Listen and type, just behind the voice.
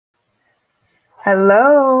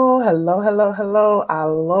Hello, hello, hello, hello,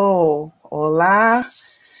 aló, hola.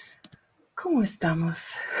 ¿Cómo estamos?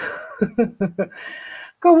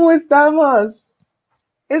 ¿Cómo estamos?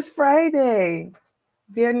 It's Friday.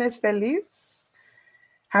 Viernes feliz.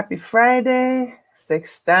 Happy Friday.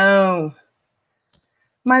 Sextão.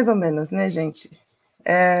 Mais ou menos, né, gente?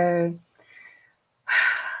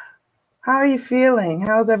 How are you feeling?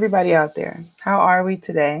 How's everybody out there? How are we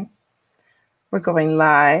today? We're going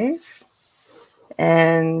live,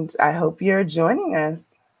 and I hope you're joining us.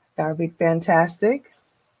 That would be fantastic.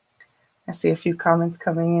 I see a few comments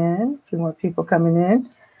coming in, a few more people coming in.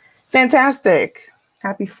 Fantastic.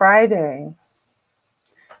 Happy Friday.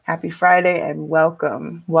 Happy Friday and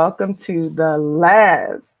welcome. Welcome to the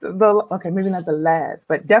maybe not the last,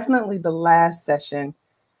 but definitely the last session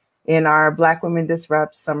in our Black Women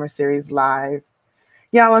Disrupt Summer Series Live.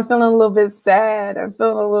 Y'all, I'm feeling a little bit sad. I'm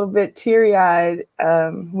feeling a little bit teary-eyed.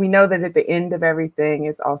 We know that at the end of everything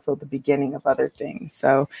is also the beginning of other things.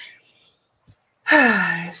 So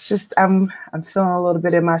it's just, I'm feeling a little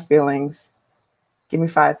bit in my feelings. Give me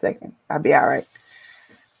 5 seconds. I'll be all right.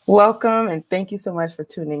 Welcome, and thank you so much for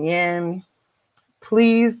tuning in.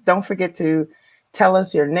 Please don't forget to tell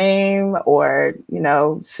us your name or,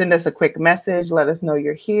 send us a quick message. Let us know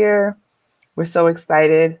you're here. We're so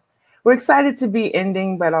excited. We're excited to be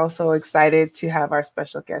ending, but also excited to have our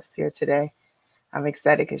special guest here today. I'm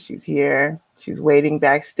excited because she's here. She's waiting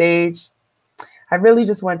backstage. I really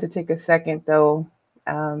just want to take a second, though,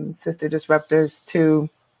 Sister Disruptors, to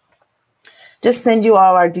just send you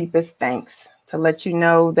all our deepest thanks, to let you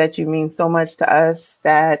know that you mean so much to us,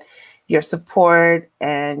 that your support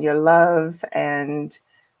and your love and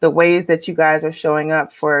the ways that you guys are showing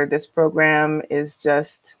up for this program is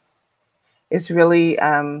just, it's really,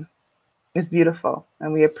 it's beautiful,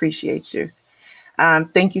 and we appreciate you.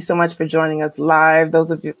 Thank you so much for joining us live. Those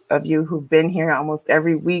of you who've been here almost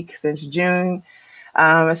every week since June.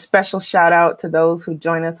 A special shout out to those who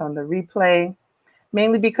join us on the replay,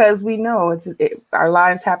 mainly because we know our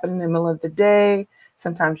lives happen in the middle of the day.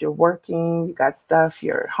 Sometimes you're working, you got stuff,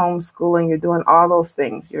 you're homeschooling, you're doing all those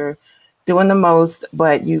things. You're doing the most,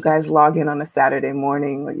 but you guys log in on a Saturday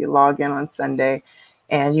morning or you log in on Sunday,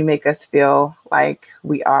 and you make us feel like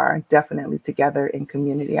we are definitely together in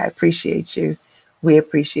community. I appreciate you. We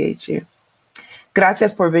appreciate you.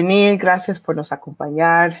 Gracias por venir. Gracias por nos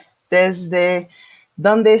acompañar desde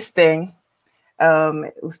donde estén.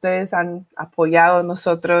 Ustedes han apoyado a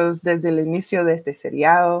nosotros desde el inicio de este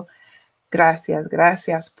seriado.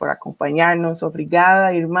 Gracias por acompañarnos.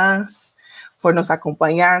 Obrigada, irmãs, por nos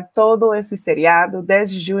acompañar todo esse seriado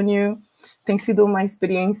desde junho. Tem sido uma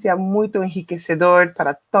experiência muito enriquecedora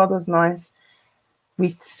para todos nós.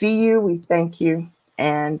 We see you, we thank you,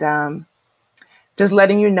 and just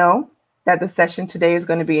letting you know that the session today is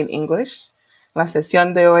going to be in English. La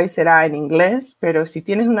sesión de hoy será en inglés, pero si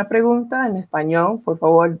tienes una pregunta en español, por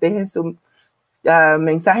favor, dejen su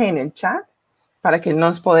mensaje en el chat para que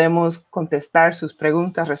nos podamos contestar sus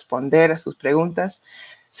preguntas, responder a sus preguntas.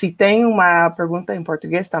 Si tem uma pergunta em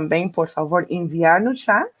português também, por favor, enviar no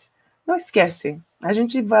chat. Não esquece, a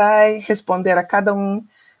gente vai responder a cada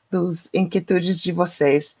dos inquietudes de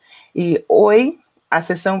vocês. E hoje a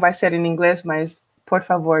sessão vai ser em inglês, mas, por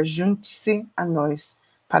favor, junte-se a nós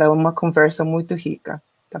para uma conversa muito rica,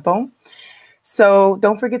 tá bom? So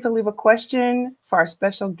don't forget to leave a question for our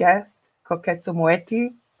special guest, Koketso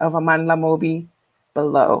Moeti of Amandla.Mobi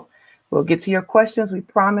below. We'll get to your questions, we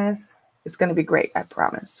promise. It's going to be great, I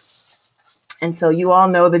promise. And so you all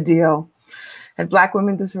know the deal. At Black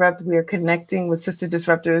Women Disrupt, we are connecting with Sister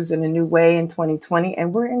Disruptors in a new way in 2020,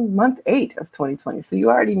 and we're in month 8 of 2020, so you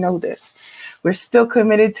already know this. We're still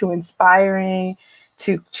committed to inspiring,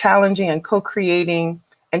 to challenging and co-creating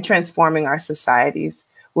and transforming our societies.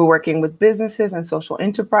 We're working with businesses and social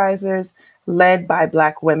enterprises led by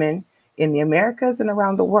Black women in the Americas and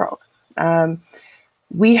around the world.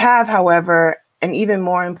 We have, however, an even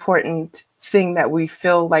more important thing that we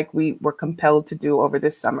feel like we were compelled to do over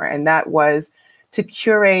this summer, and that was to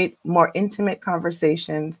curate more intimate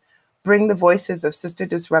conversations, bring the voices of Sister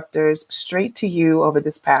Disruptors straight to you over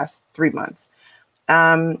this past 3 months.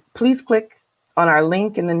 Please click on our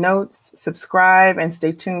link in the notes, subscribe, and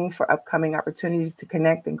stay tuned for upcoming opportunities to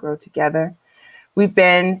connect and grow together. We've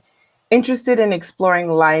been interested in exploring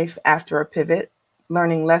life after a pivot,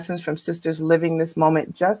 learning lessons from sisters living this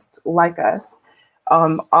moment just like us,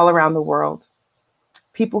 all around the world.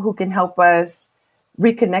 People who can help us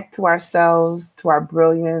reconnect to ourselves, to our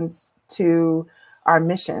brilliance, to our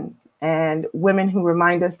missions, and women who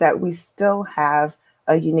remind us that we still have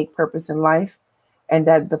a unique purpose in life and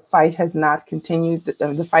that the fight has not continued,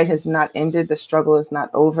 the fight has not ended, the struggle is not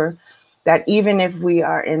over, that even if we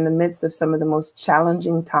are in the midst of some of the most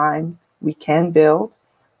challenging times, we can build,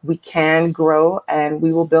 we can grow, and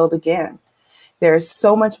we will build again. There is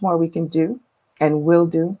so much more we can do and will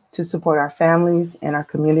do to support our families and our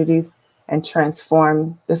communities and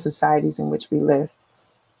transform the societies in which we live.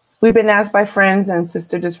 We've been asked by friends and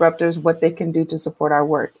sister disruptors what they can do to support our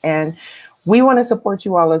work, and we want to support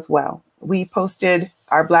you all as well. We posted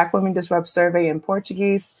our Black Women Disrupt survey in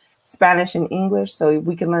Portuguese, Spanish, and English, so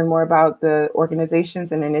we can learn more about the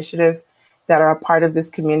organizations and initiatives that are a part of this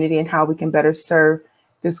community and how we can better serve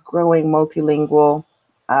this growing multilingual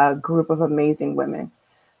group of amazing women.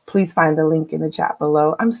 Please find the link in the chat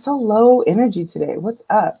below. I'm so low energy today. What's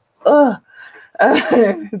up?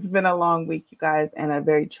 It's been a long week, you guys, and a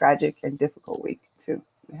very tragic and difficult week, too.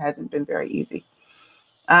 It hasn't been very easy.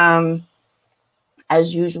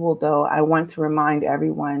 As usual, though, I want to remind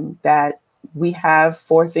everyone that we have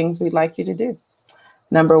 4 things we'd like you to do.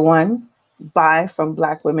 Number 1, buy from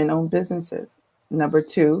Black women-owned businesses. Number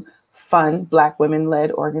 2, fund Black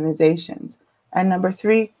women-led organizations. And number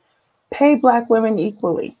 3, pay Black women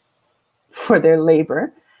equally for their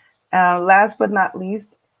labor. Last but not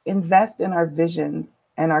least, invest in our visions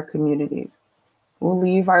and our communities. We'll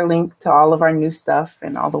leave our link to all of our new stuff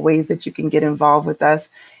and all the ways that you can get involved with us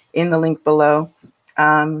in the link below.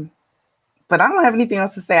 But I don't have anything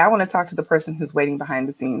else to say. I want to talk to the person who's waiting behind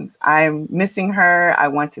the scenes. I'm missing her. I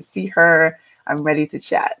want to see her. I'm ready to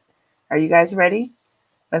chat. Are you guys ready?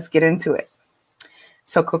 Let's get into it.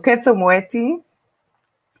 So Koketso Moeti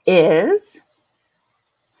is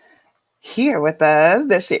here with us.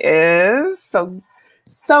 There she is. So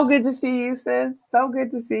good to see you, sis. So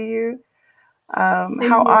good to see you.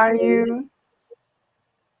 How are you?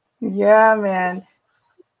 Yeah, man.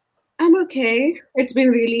 I'm okay. It's been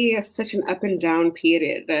really such an up and down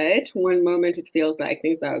period, right? One moment it feels like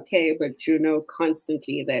things are okay, but you know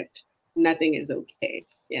constantly that nothing is okay.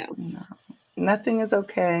 Yeah. No, nothing is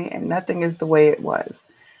okay, and nothing is the way it was.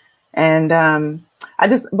 And I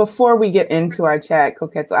just, before we get into our chat,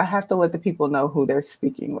 Koketso, I have to let the people know who they're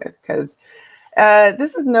speaking with, because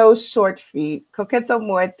this is no short feat. Koketso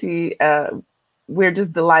Moeti, we're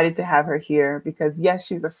just delighted to have her here because, yes,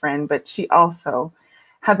 she's a friend, but she also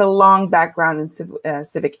has a long background in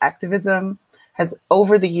civic activism, has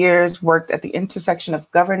over the years worked at the intersection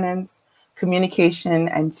of governance, communication,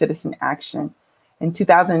 and citizen action. In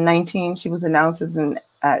 2019, she was announced as an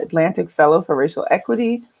Atlantic Fellow for Racial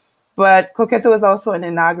Equity, but Koketso is also an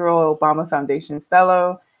inaugural Obama Foundation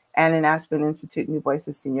Fellow and an Aspen Institute New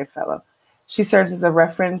Voices Senior Fellow. She serves as a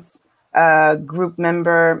reference group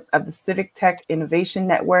member of the Civic Tech Innovation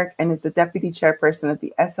Network and is the deputy chairperson of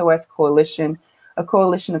the SOS Coalition, a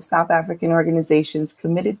coalition of South African organizations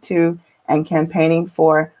committed to and campaigning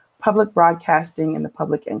for public broadcasting in the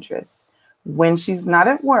public interest. When she's not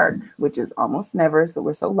at work, which is almost never, so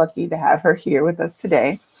we're so lucky to have her here with us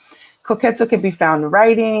today, Koketso can be found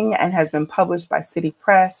writing and has been published by City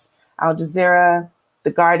Press, Al Jazeera,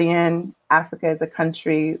 The Guardian, Africa as a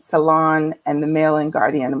Country, Salon, and The Mail and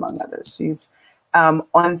Guardian, among others. She's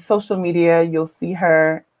on social media. You'll see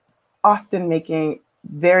her often making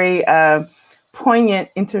very poignant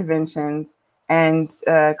interventions and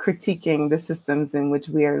critiquing the systems in which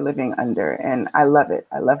we are living under. And I love it.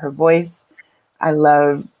 I love her voice. I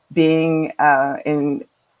love being in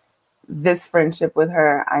this friendship with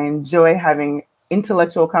her. I enjoy having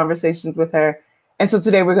intellectual conversations with her. And so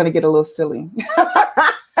today we're going to get a little silly.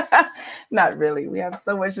 Not really. We have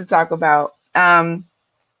so much to talk about.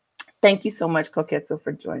 Thank you so much, Koketso,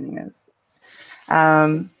 for joining us.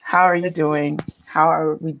 How are you doing? How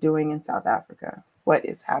are we doing in South Africa? What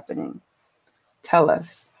is happening? Tell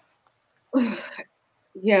us.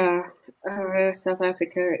 Yeah, South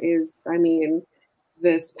Africa is, I mean,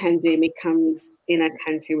 this pandemic comes in a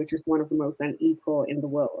country which is one of the most unequal in the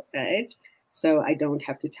world, right? So I don't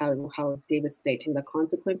have to tell you how devastating the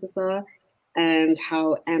consequences are and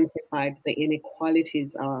how amplified the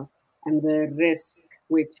inequalities are and the risk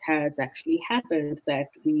which has actually happened that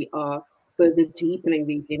we are further deepening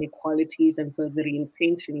these inequalities and further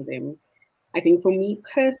entrenching them. I think for me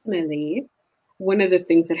personally, one of the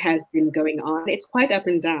things that has been going on, it's quite up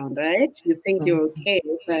and down, right? You think you're okay,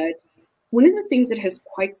 but one of the things that has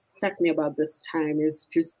quite struck me about this time is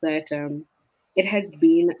just that it has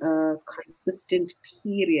been a consistent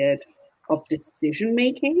period of decision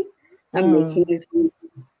making and making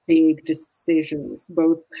big decisions,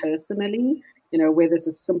 both personally, you know, whether it's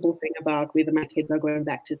a simple thing about whether my kids are going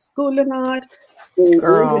back to school or not,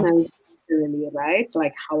 or organizationally, right?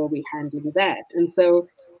 Like, how are we handling that? And so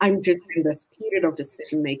I'm just in this period of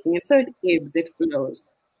decision making. And so it ebbs, it flows.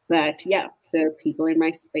 But yeah, the people in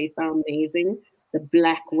my space are amazing. the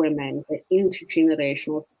Black women, the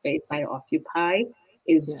intergenerational space I occupy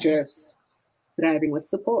is just thriving with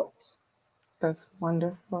support. That's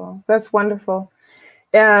wonderful. That's wonderful.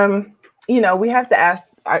 We have to ask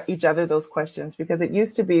each other those questions, because it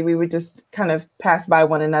used to be we would just kind of pass by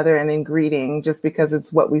one another and in greeting, just because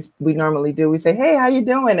it's what we normally do. We say, hey, how you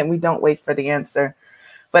doing? And we don't wait for the answer.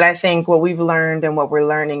 But I think what we've learned and what we're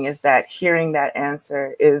learning is that hearing that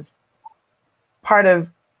answer is part of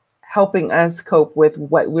helping us cope with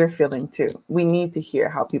what we're feeling too. We need to hear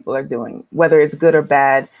how people are doing, whether it's good or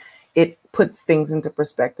bad. It puts things into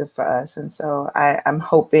perspective for us. And so I'm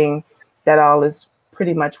hoping that all is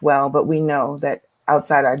pretty much well, but we know that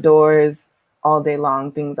outside our doors all day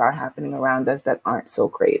long, things are happening around us that aren't so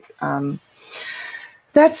great.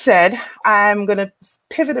 That said, I'm going to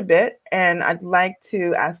pivot a bit, and I'd like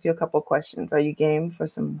to ask you a couple questions. Are you game for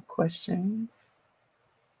some questions?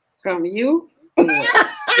 From you? I'm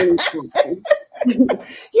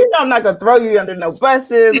not going to throw you under no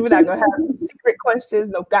buses. We're not going to have secret questions,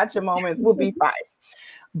 no gotcha moments. We'll be fine.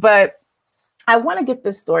 But I want to get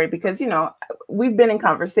this story because, we've been in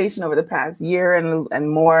conversation over the past year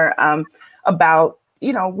and more about,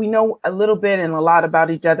 we know a little bit and a lot about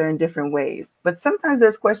each other in different ways. But sometimes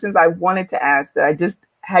there's questions I wanted to ask that I just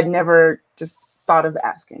had never just thought of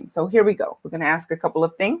asking. So here we go. We're going to ask a couple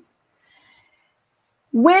of things.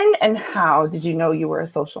 When and how did you know you were a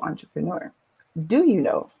social entrepreneur? Do you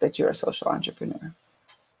know that you're a social entrepreneur?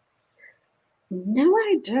 No,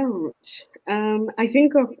 I don't. I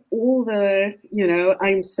think of all the,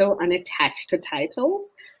 I'm so unattached to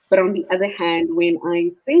titles. But on the other hand, when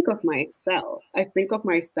I think of myself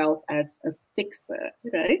as a fixer,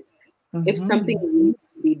 right? Mm-hmm. If something needs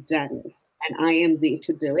to be done and I am there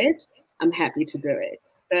to do it, I'm happy to do it,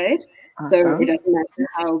 right? Awesome. So it doesn't matter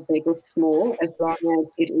how big or small, as long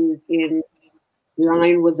as it is in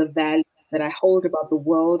line with the values that I hold about the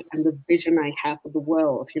world and the vision I have for the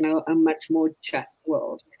world, a much more just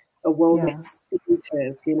world, a world that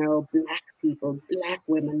centers, Black people, Black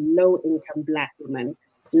women, low-income Black women,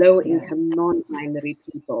 low-income non-binary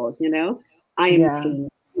people, I am playing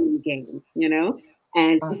the game,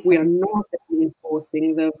 and awesome. If we are not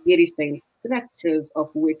enforcing the very same structures of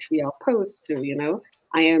which we are opposed to,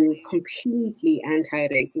 I am completely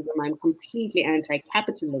anti-racism, I'm completely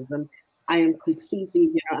anti-capitalism, I am completely,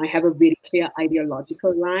 I have a very clear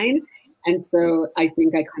ideological line. And so I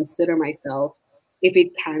think I consider myself, if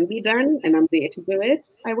it can be done and I'm there to do it,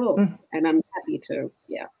 I will. And I'm happy to,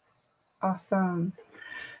 Awesome.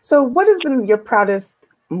 So what has been your proudest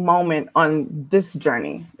moment on this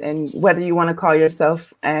journey? And whether you want to call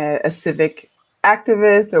yourself a civic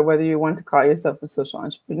activist or whether you want to call yourself a social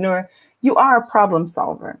entrepreneur, you are a problem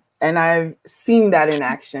solver. And I've seen that in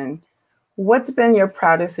action. What's been your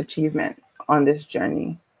proudest achievement on this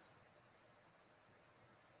journey?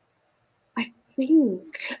 I think,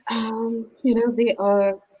 there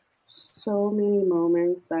are so many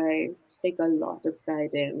moments I take a lot of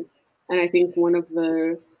pride in. And I think one of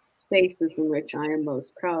the spaces in which I am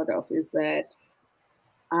most proud of is that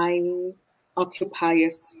I occupy a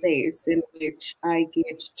space in which I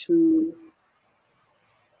get to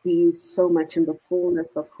be so much in the fullness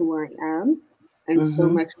of who I am and so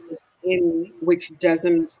much in which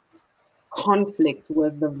doesn't conflict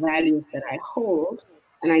with the values that I hold.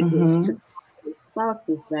 And I get to espouse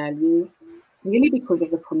these values really because of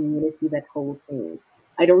the community that holds me.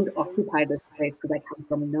 I don't occupy this space because I come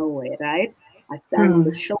from nowhere, right? I stand on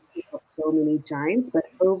the shoulders of so many giants, but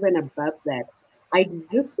over and above that, I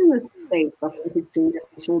exist in a space of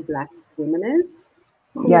intergenerational Black feminists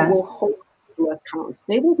who will hold to account.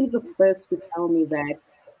 They will be the first to tell me that,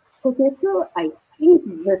 Koketso, I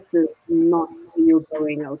think this is not where you're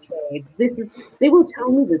going, okay? They will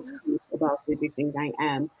tell me the truth about everything I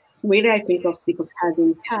am. When I think of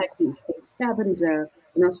Sikokazin Tati, Scavenger,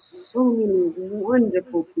 so many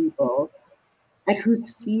wonderful people at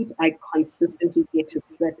whose feet I consistently get to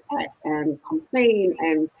sit at and complain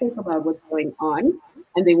and think about what's going on.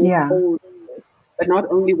 And they will hold me. But not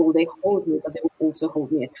only will they hold me, but they will also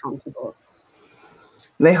hold me accountable.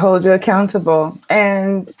 They hold you accountable.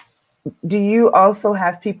 And do you also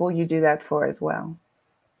have people you do that for as well?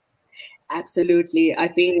 Absolutely. I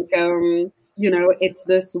think, it's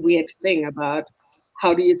this weird thing about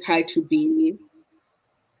how do you try to be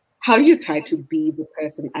the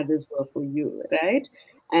person others were for you, right?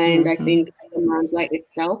 And I think at Amandla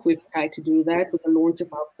itself, we've tried to do that with the launch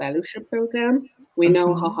of our fellowship program. We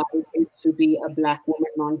know how hard it is to be a Black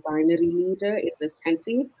woman non-binary leader in this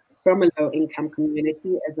country from a low-income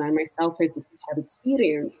community, as I myself have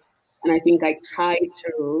experienced. And I think I try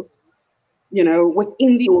to,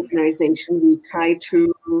 within the organization, we try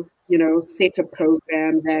to set a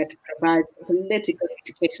program that provides the political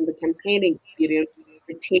education, the campaigning experience,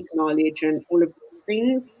 the tech knowledge, and all of these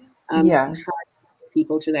things to try to get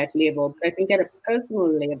people to that level. But I think at a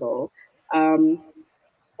personal level,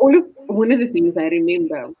 one of the things I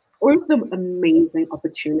remember, all of the amazing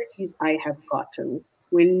opportunities I have gotten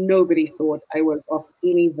when nobody thought I was of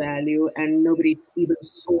any value and nobody even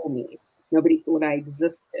saw me, nobody thought I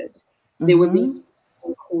existed. There were these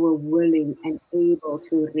people who were willing and able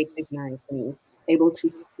to recognize me, able to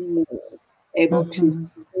see me, able to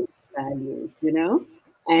see values,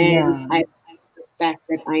 And I like the fact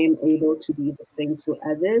that I am able to be the same to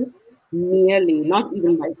others, merely, not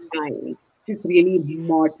even by trying, just really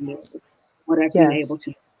modeling what I've been able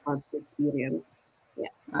to experience. Yeah.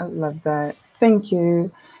 I love that. Thank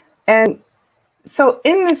you. And so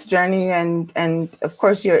in this journey, and of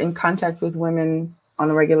course, you're in contact with women on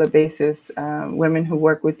a regular basis, women who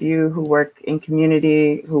work with you, who work in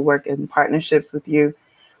community, who work in partnerships with you.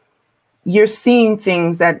 You're seeing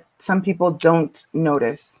things that some people don't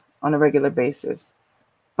notice on a regular basis.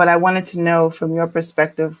 But I wanted to know from your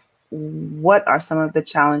perspective, what are some of the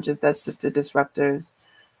challenges that Sister Disruptors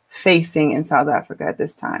facing in South Africa at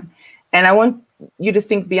this time? And I want you to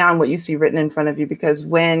think beyond what you see written in front of you, because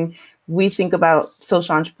when we think about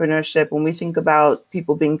social entrepreneurship, when we think about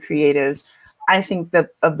people being creatives, I think that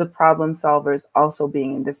of the problem solvers also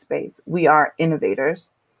being in this space. We are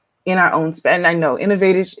innovators in our own space. And I know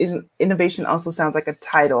innovation also sounds like a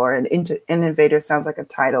title, or an innovator sounds like a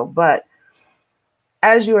title, but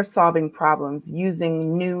as you are solving problems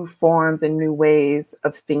using new forms and new ways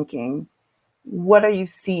of thinking, what are you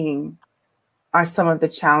seeing are some of the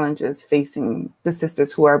challenges facing the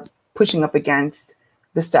sisters who are pushing up against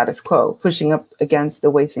the status quo, pushing up against the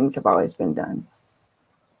way things have always been done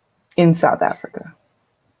in South Africa?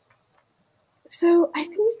 So I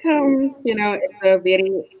think, it's a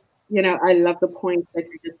very, I love the point that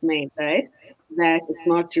you just made, right? That it's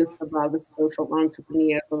not just about the social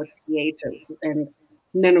entrepreneurs or the creators, and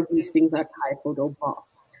none of these things are titled or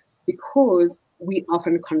boxed, because we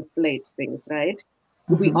often conflate things, right?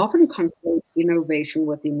 We often conflate innovation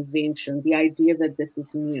with invention, the idea that this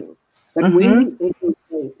is new. But when we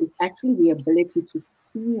innovate, it's actually the ability to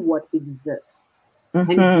see what exists and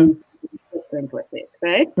do something different with it,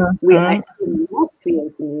 right? We're actually not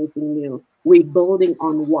creating anything new. We're building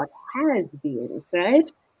on what has been,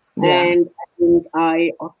 right? Yeah. And I think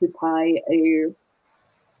I occupy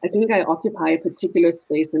a particular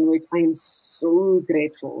space in which I am so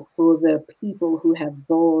grateful for the people who have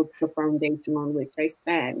built the foundation on which I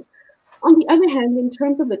stand. On the other hand, in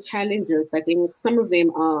terms of the challenges, I think some of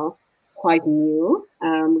them are quite new,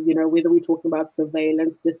 whether we're talking about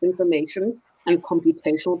surveillance, disinformation, and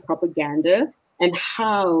computational propaganda, and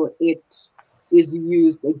how it is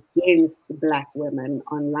used against Black women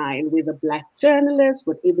online, whether Black journalists,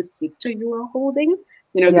 whatever sector you are holding.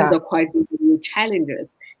 These are quite new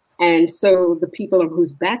challenges. And so the people on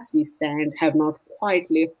whose backs we stand have not quite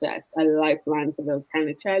left us a lifeline for those kind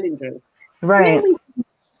of challenges. Right.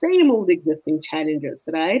 Same old existing challenges,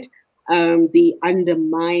 right? The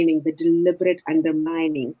undermining, the deliberate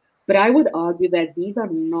undermining. But I would argue that these are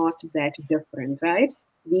not that different, right?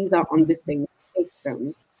 These are on the same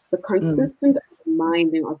spectrum. The consistent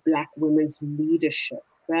undermining of Black women's leadership,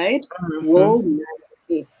 right, will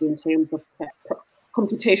manifest in terms of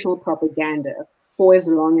computational propaganda for as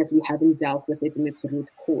long as we haven't dealt with it in its root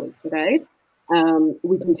cause, right?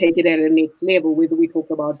 We can take it at a next level, whether we talk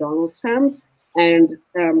about Donald Trump and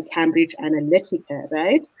Cambridge Analytica,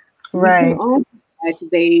 right? Right. We can argue that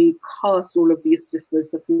they cast all of these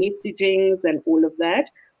divisive messagings and all of that,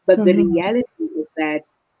 but the reality is that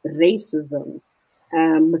racism,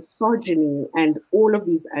 misogyny, and all of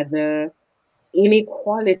these other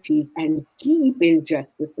inequalities and deep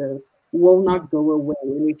injustices will not go away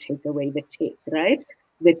when we take away the tech, right?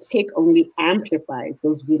 The tech only amplifies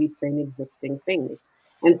those very same existing things.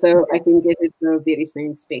 And so I think it is the very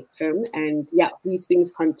same spectrum. And yeah, these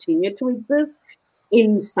things continue to exist.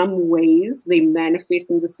 In some ways, they manifest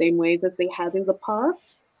in the same ways as they have in the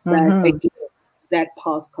past. But again, that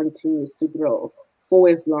past continues to grow for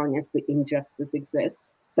as long as the injustice exists.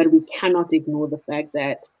 But we cannot ignore the fact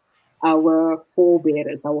that our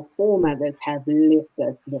forebears, our foremothers have left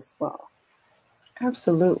us this far.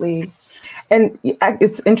 Absolutely. And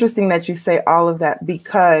it's interesting that you say all of that,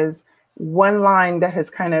 because one line that has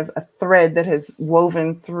kind of a thread that has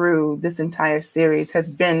woven through this entire series has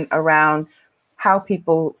been around how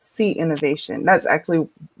people see innovation. That's actually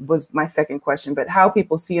was my second question, but how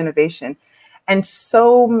people see innovation. And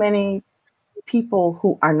so many people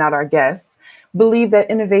who are not our guests believe that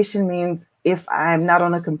innovation means if I'm not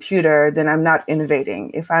on a computer, then I'm not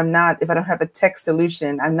innovating. If I don't have a tech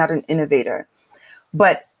solution, I'm not an innovator.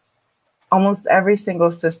 But almost every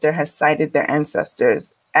single sister has cited their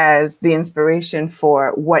ancestors as the inspiration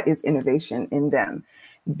for what is innovation in them.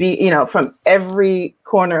 From every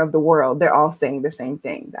corner of the world, they're all saying the same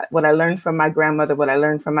thing. That what I learned from my grandmother, what I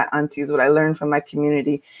learned from my aunties, what I learned from my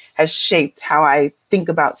community has shaped how I think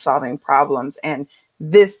about solving problems. And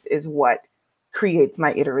this is what creates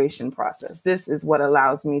my iteration process. This is what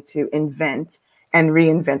allows me to invent and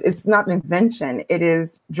reinvent. It's not an invention. It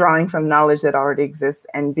is drawing from knowledge that already exists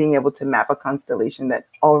and being able to map a constellation that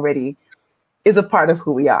already is a part of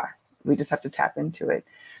who we are. We just have to tap into it.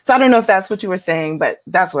 So I don't know if that's what you were saying, but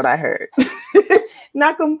that's what I heard.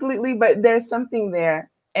 Not completely, but there's something there.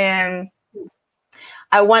 And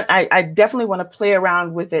I definitely want to play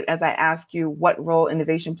around with it as I ask you what role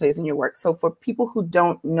innovation plays in your work. So for people who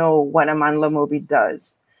don't know what Amandla.Mobi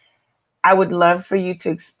does, I would love for you to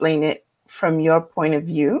explain it from your point of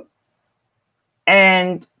view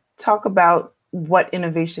and talk about what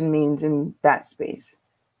innovation means in that space.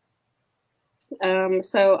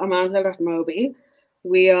 So Amandla.Mobi,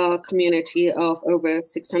 we are a community of over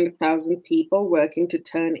 600,000 people working to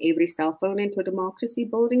turn every cell phone into a democracy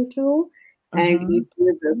building tool. And we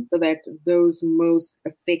do this so that those most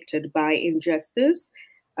affected by injustice,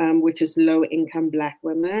 which is low-income Black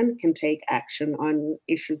women, can take action on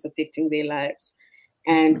issues affecting their lives.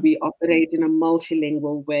 And we operate in a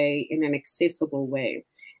multilingual way, in an accessible way.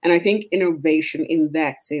 And I think innovation in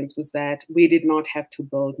that sense was that we did not have to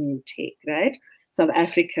build new tech, right? South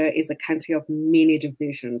Africa is a country of many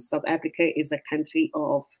divisions. South Africa is a country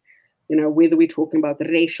of, whether we're talking about the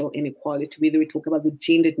racial inequality, whether we talk about the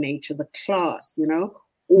gendered nature, the class,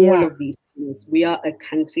 all of these things. We are a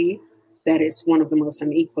country that is one of the most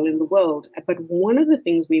unequal in the world. But one of the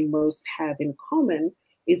things we most have in common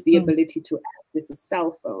is the ability to access a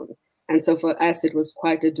cell phone. And so for us, it was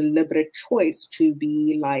quite a deliberate choice to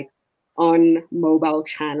be like on mobile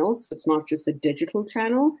channels. It's not just a digital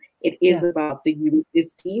channel. It is about the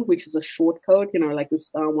USSD, which is a short code, like the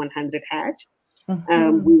star 100 hash.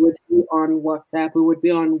 We would be on WhatsApp. We would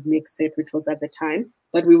be on Mixit, which was at the time,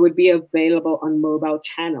 but we would be available on mobile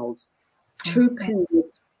channels to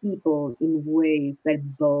connect people in ways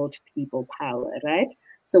that build people power, right?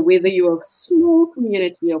 So whether you're a small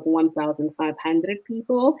community of 1,500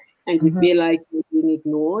 people and you feel like you're being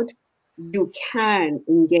ignored, you can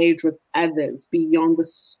engage with others beyond the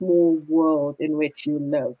small world in which you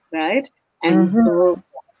live, right? And build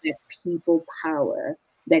that people power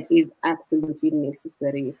that is absolutely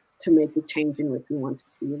necessary to make the change in which we want to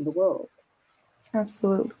see in the world.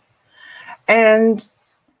 Absolutely. And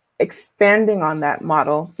expanding on that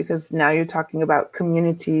model, because now you're talking about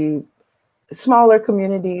smaller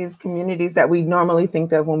communities that we normally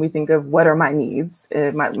think of when we think of what are my needs,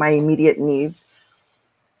 my immediate needs.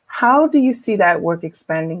 How do you see that work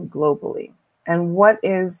expanding globally? And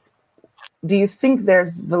do you think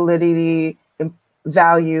there's validity and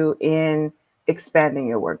value in expanding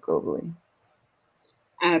your work globally?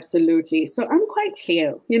 Absolutely. So I'm quite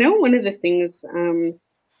clear. One of the things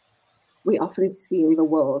we often see in the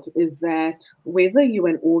world is that whether you're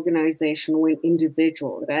an organization or an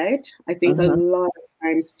individual, right? I think a lot of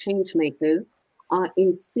times change makers are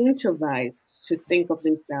incentivized to think of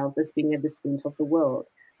themselves as being at the center of the world.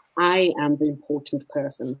 I am the important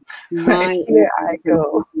person. Here I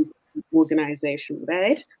go. Organization,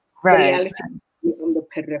 right? Right. The reality is on the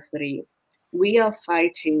periphery. We are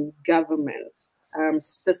fighting governments,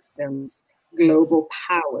 systems, global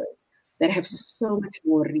powers that have so much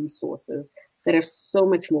more resources, that have so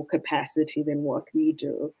much more capacity than what we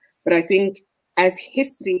do. But I think as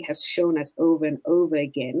history has shown us over and over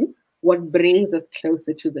again, what brings us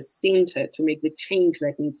closer to the center to make the change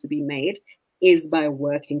that needs to be made is by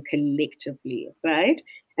working collectively, right?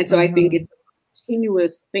 And so I think it's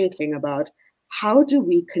continuous thinking about how do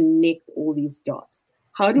we connect all these dots?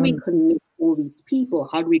 How do we connect all these people?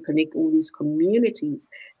 How do we connect all these communities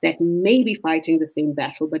that may be fighting the same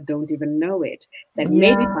battle but don't even know it? That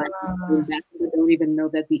may be fighting the same battle but don't even know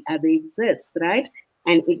that the other exists, right?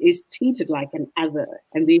 And it is treated like an other,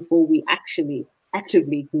 and therefore we actually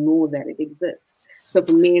actively ignore that it exists. So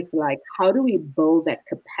for me, it's like, how do we build that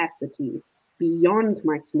capacity beyond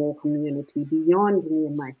my small community, beyond me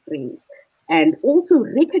and my friends? And also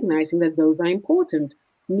recognizing that those are important.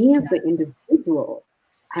 Me as the individual,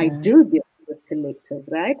 I do give to this collective,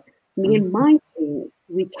 right? Me and my friends,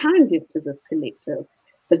 we can give to this collective,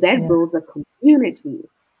 but that builds a community.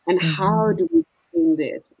 And how do we extend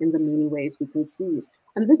it in the many ways we can see?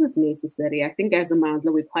 And this is necessary. I think as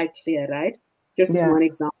Amandla, we're quite clear, right? Just as one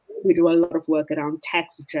example, we do a lot of work around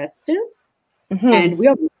tax justice, and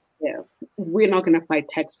we're not going to fight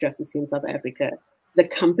tax justice in South Africa. The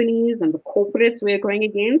companies and the corporates we're going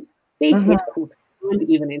against, they get caught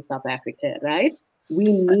even in South Africa, right? We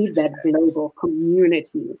need that global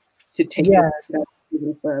community to take this step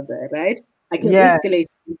even further, right? I can escalate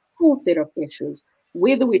a whole set of issues,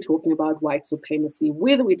 whether we're talking about white supremacy,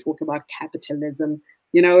 whether we talk about capitalism,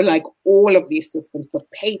 you know, like all of these systems, the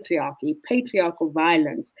patriarchy, patriarchal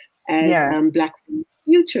violence, as Black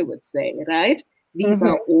Future would say, right? These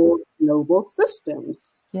are all global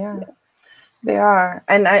systems. They are.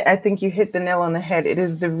 And I think you hit the nail on the head. It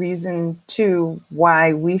is the reason, too,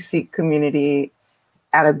 why we seek community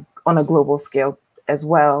on a global scale as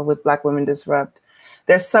well with Black Women Disrupt.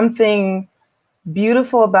 There's something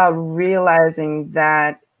beautiful about realizing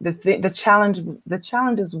that the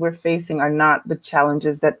challenges we're facing are not the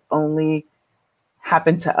challenges that only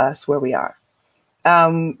happen to us where we are.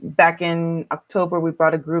 Back in October, we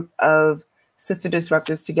brought a group of sister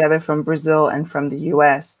disruptors together from Brazil and from the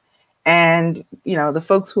US. And, you know, the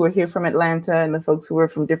folks who are here from Atlanta and the folks who are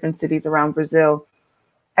from different cities around Brazil,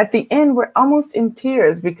 at the end, we're almost in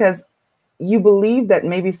tears because you believe that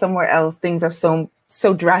maybe somewhere else things are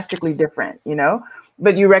so drastically different, you know,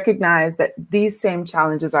 but you recognize that these same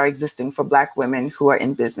challenges are existing for Black women who are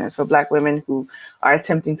in business, for Black women who are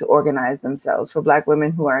attempting to organize themselves, for Black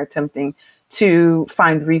women who are attempting to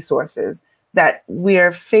find resources, that we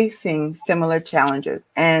are facing similar challenges.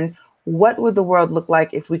 And what would the world look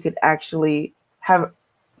like if we could actually have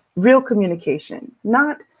real communication,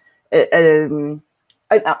 not, I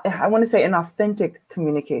want to say an authentic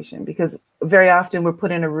communication, because very often we're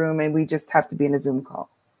put in a room and we just have to be in a Zoom call,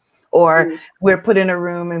 or we're put in a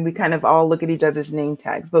room and we kind of all look at each other's name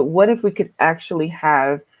tags. But what if we could actually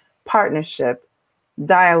have partnership,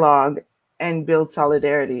 dialogue, and build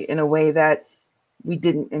solidarity in a way that we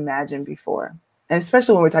didn't imagine before? And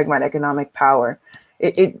especially when we're talking about economic power,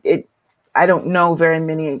 I don't know very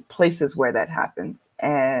many places where that happens.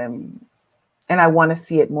 And I want to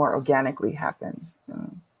see it more organically happen.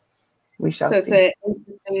 We shall see. It's an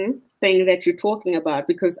interesting thing that you're talking about,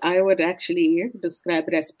 because I would actually describe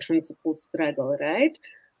it as principal struggle, right?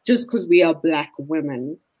 Just because we are Black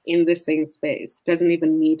women in the same space doesn't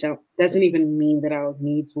even mean that our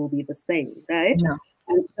needs will be the same, right? No.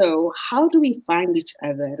 And so how do we find each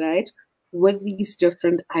other, right? With these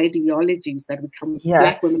different ideologies that become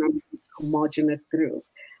Black women are these homogenous groups.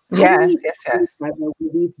 Yes.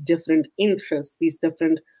 With these different interests, these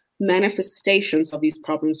different manifestations of these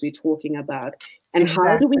problems we're talking about, and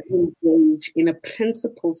how do we engage in a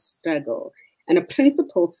principal struggle? And a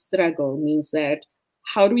principal struggle means that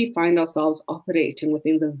how do we find ourselves operating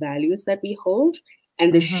within the values that we hold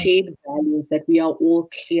and the shared values that we are all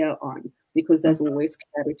clear on? Because as always,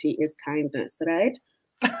 clarity is kindness, right?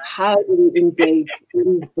 How do we engage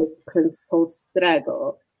in this principal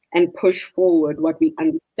struggle and push forward what we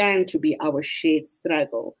understand to be our shared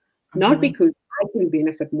struggle? Not because I can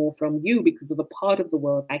benefit more from you because of the part of the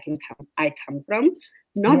world I come from,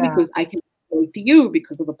 not because I can relate to you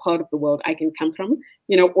because of the part of the world I can come from,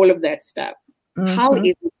 you know, all of that stuff. How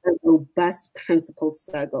is it a robust principal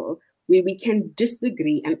struggle where we can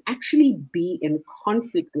disagree and actually be in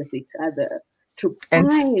conflict with each other to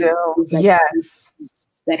find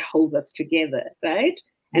that holds us together, right?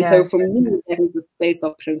 And so for me, that is a space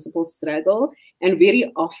of principal struggle. And very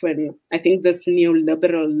often, I think this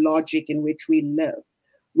neoliberal logic in which we live,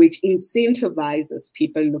 which incentivizes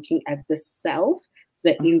people looking at the self,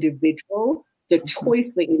 the individual, the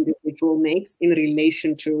choice the individual makes in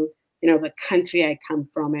relation to, you know, the country I come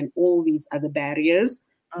from and all these other barriers.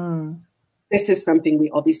 This is something we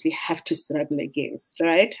obviously have to struggle against,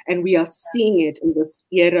 right? And we are seeing it in this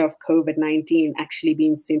era of COVID-19 actually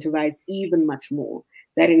being incentivized even much more.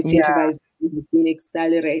 That incentivization has been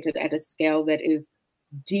accelerated at a scale that is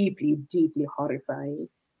deeply, deeply horrifying.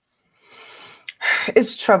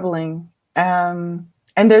 It's troubling. And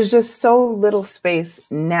there's just so little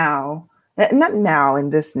space now, not now in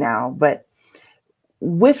this now, but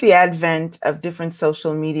with the advent of different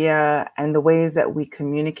social media and the ways that we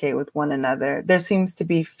communicate with one another, there seems to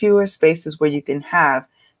be fewer spaces where you can have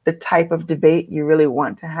the type of debate you really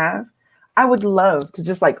want to have. I would love to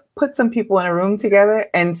just like put some people in a room together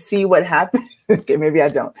and see what happens. Okay, maybe I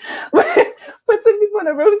don't. But put some people in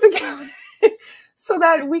a room together so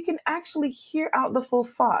that we can actually hear out the full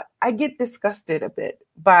thought. I get disgusted a bit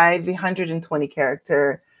by the 120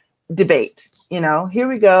 character debate. You know, here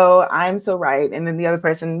we go, I'm so right. And then the other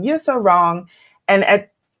person, you're so wrong. And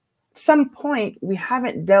at some point, we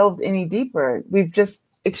haven't delved any deeper. We've just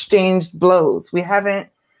exchanged blows.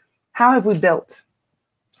 How have we built?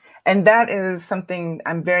 And that is something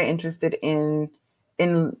I'm very interested in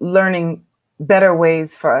learning better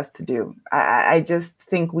ways for us to do. I just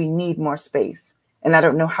think we need more space. And I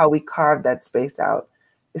don't know how we carve that space out,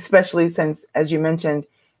 especially since, as you mentioned,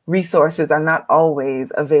 resources are not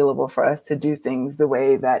always available for us to do things the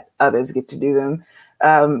way that others get to do them.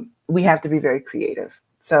 We have to be very creative.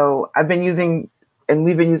 So we've been using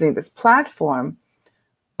this platform,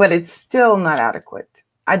 but it's still not adequate.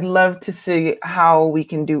 I'd love to see how we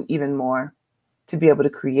can do even more to be able to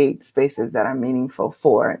create spaces that are meaningful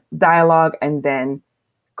for dialogue and then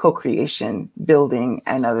co-creation, building,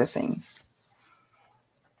 and other things.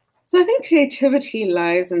 So I think creativity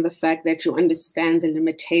lies in the fact that you understand the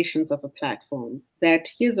limitations of a platform, that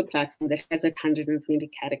here's a platform that has a 120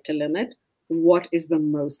 character limit. What is the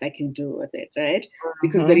most I can do with it, right?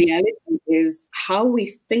 Because the reality is how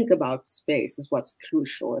we think about space is what's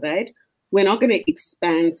crucial, right? We're not going to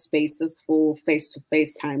expand spaces for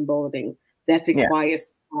face-to-face time building. That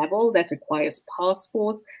requires travel, that requires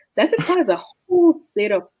passports, that requires a whole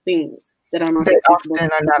set of things that are not acceptable.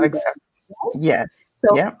 Yes. So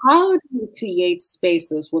how do we create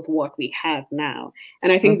spaces with what we have now?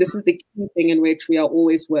 And I think this is the key thing in which we are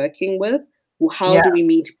always working with. How do we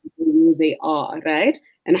meet people where they are, right?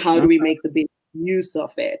 And how do we make the best use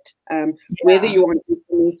of it? Whether you want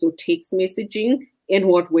SMS or text messaging, in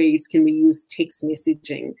what ways can we use text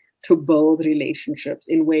messaging to build relationships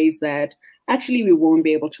in ways that actually we won't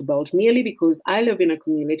be able to build merely because I live in a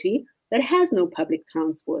community that has no public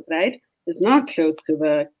transport, right? It's not close to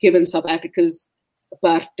the, given South Africa's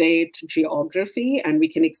apartheid geography, and we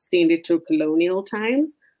can extend it to colonial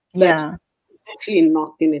times, but actually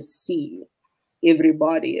not going to see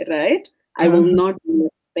everybody, right? I will not be in a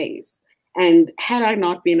space. And had I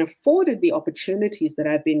not been afforded the opportunities that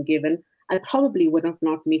I've been given, I probably would have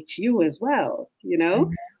not met you as well, you know?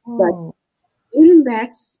 But in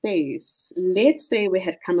that space, let's say we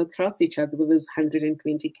had come across each other with those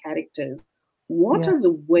 120 characters. What are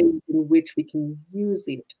the ways in which we can use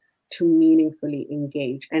it to meaningfully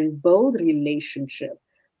engage and build relationship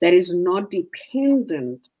that is not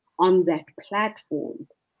dependent on that platform,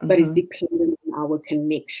 but is dependent on our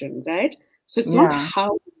connection, right? So it's not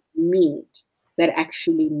how we meet that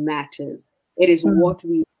actually matters. It is what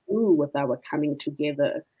we do with our coming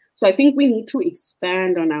together. So I think we need to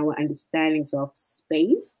expand on our understandings of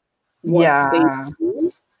space, what space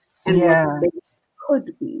is, and what space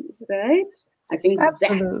could be, right? I think that's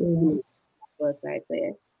work right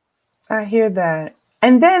there. I hear that.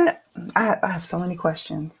 And then I have so many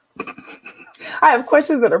questions. I have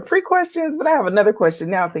questions that are pre-questions, but I have another question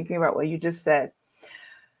now thinking about what you just said.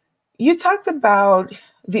 You talked about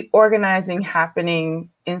the organizing happening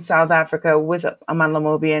in South Africa with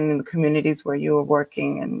Amandla.Mobi and in the communities where you were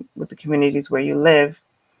working and with the communities where you live,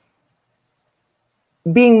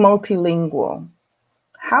 being multilingual.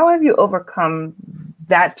 How have you overcome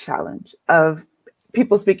that challenge of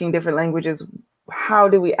people speaking different languages? How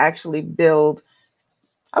do we actually build,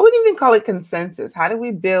 I wouldn't even call it consensus. How do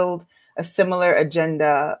we build a similar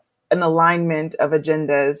agenda, an alignment of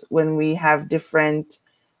agendas when we have different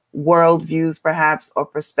worldviews, perhaps, or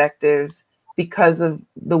perspectives because of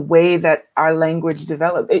the way that our language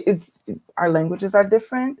developed? Our languages are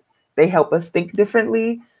different. They help us think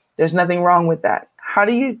differently. There's nothing wrong with that. How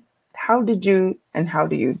do you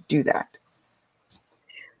do that?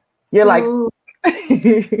 You're like, no,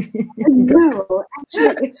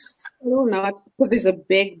 actually, it's still not. So there's a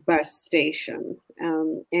big bus station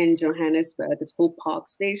in Johannesburg. It's called Park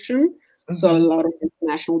Station. So a lot of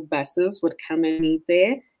international buses would come and meet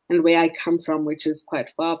there. And where I come from, which is quite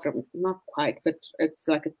far from, not quite, but it's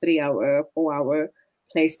like a 3-hour, 4-hour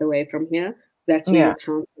place away from here. That's where your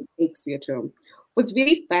transport takes you to. What's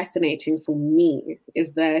very fascinating for me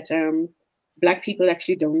is that Black people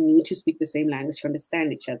actually don't need to speak the same language to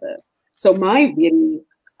understand each other. So my very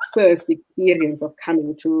first experience of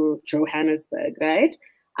coming to Johannesburg, right?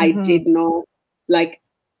 I did not, like,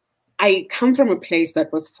 I come from a place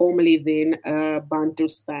that was formerly then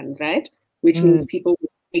Bantustan, right? Which means people were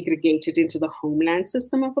segregated into the homeland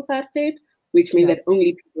system of apartheid, which meant that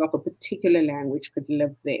only people of a particular language could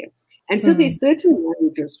live there. And so there's certain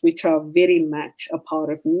languages which are very much a part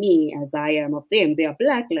of me as I am of them. They are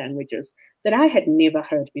Black languages that I had never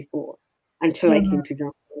heard before until I came to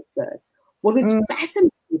Johannesburg. What was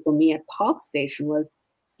fascinating for me at Park Station was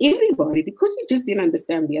everybody, because you just didn't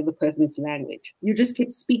understand the other person's language, you just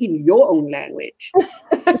kept speaking your own language.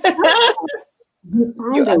 You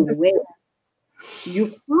found a way. You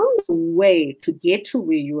found a way to get to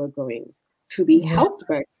where you were going, to be helped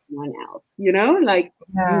by someone else, you know, like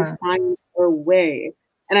you find a way.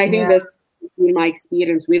 And I think that's been my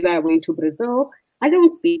experience, whether I went to Brazil, I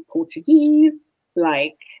don't speak Portuguese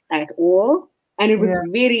like at all. And it was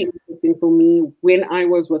very interesting for me when I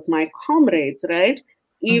was with my comrades, right?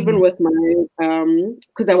 Even with my,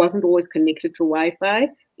 because I wasn't always connected to Wi-Fi,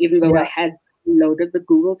 even though I had loaded the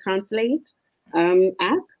Google Translate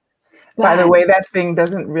app. By the way, that thing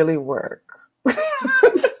doesn't really work.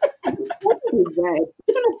 That,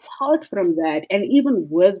 even apart from that, and even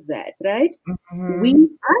with that, right? I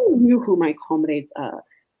knew who my comrades are.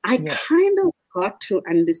 I kind of got to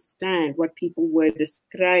understand what people were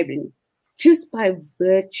describing just by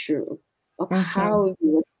virtue of how they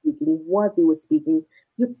were speaking, what they were speaking.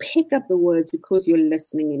 You pick up the words because you're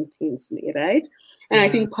listening intensely, right? And I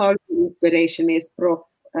think part of the inspiration is Prof.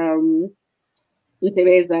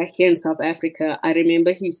 Mzansi here in South Africa. I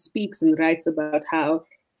remember he speaks and writes about how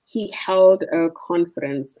he held a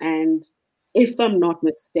conference, and if I'm not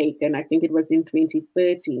mistaken, I think it was in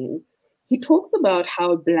 2013, he talks about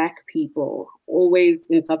how Black people always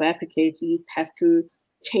in South Africa at least have to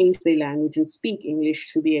change their language and speak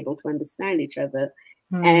English to be able to understand each other.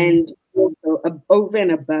 And also over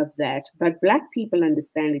and above that, but Black people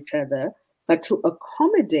understand each other, but to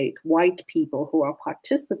accommodate white people who are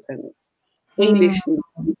participants, English is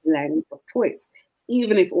the language of choice,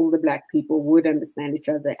 even if all the Black people would understand each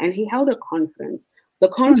other. And he held a conference. The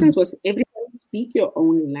conference was everybody speak your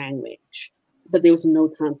own language, but there was no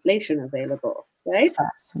translation available, right?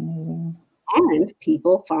 Fascinating. And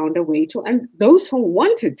people found a way to, and those who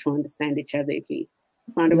wanted to understand each other at least,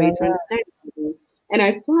 found a way to understand each other. And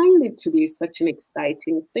I find it to be such an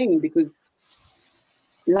exciting thing because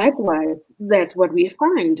likewise, that's what we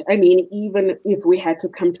find. I mean, even if we had to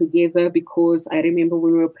come together, because I remember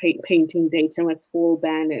when we were painting data as 4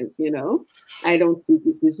 banners, you know, I don't speak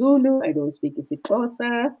isiZulu, I don't speak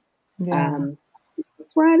isiXhosa,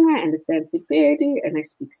 Setswana, I understand Sepedi, and I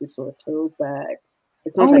speak Sesotho, but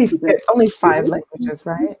it's not only 5 languages,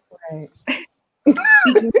 right? Right.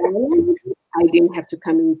 Speaking languages, I didn't have to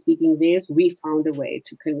come in speaking theirs. We found a way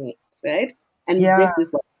to connect, right? And this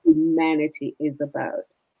is what humanity is about.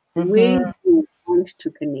 When you want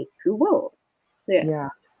to connect, you will.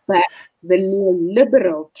 But the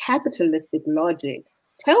neoliberal capitalistic logic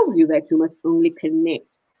tells you that you must only connect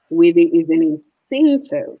where there is an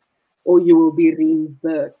incentive or you will be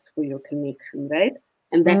reimbursed for your connection, right?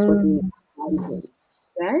 And that's what we need,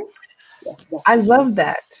 right? I love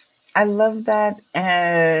that. I love that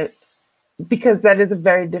because that is a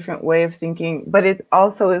very different way of thinking, but it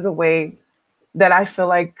also is a way that I feel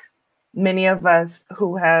like many of us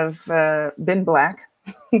who have been Black,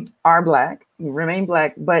 are Black, remain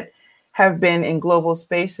Black, but have been in global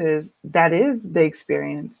spaces, that is the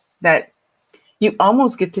experience, that you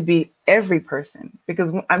almost get to be every person.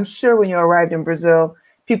 Because I'm sure when you arrived in Brazil,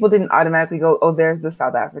 people didn't automatically go, oh, there's the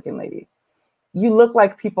South African lady. You look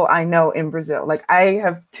like people I know in Brazil. Like I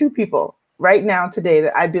have 2 people right now today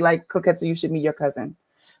that I'd be like, Koketso, you should meet your cousin,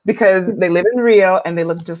 because they live in Rio and they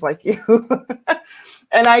look just like you.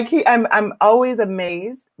 And I'm always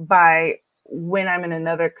amazed by when I'm in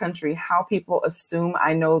another country, how people assume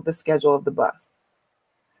I know the schedule of the bus.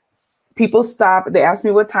 People stop, they ask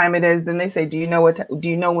me what time it is, then they say, do you know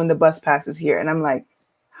when the bus passes here? And I'm like,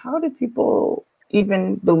 how do people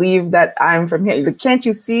even believe that I'm from here? Can't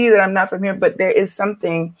you see that I'm not from here? But there is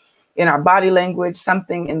something in our body language,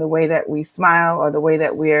 something in the way that we smile or the way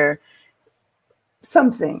that we're,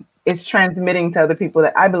 something is transmitting to other people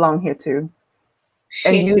that I belong here too.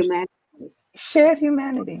 Shared humanity. Shared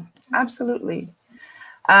humanity, absolutely.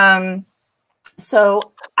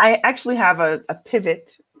 So I actually have a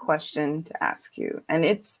pivot question to ask you, and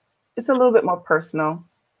it's a little bit more personal,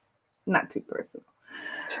 not too personal.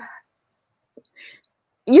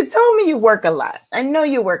 You told me you work a lot. I know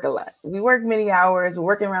you work a lot. We work many hours, we're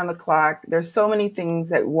working around the clock. There's so many things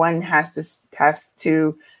that one has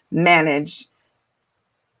to manage.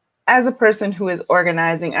 As a person who is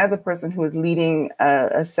organizing, as a person who is leading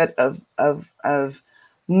a set of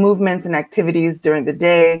movements and activities during the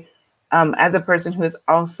day, as a person who is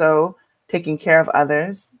also taking care of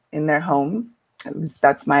others in their home, at least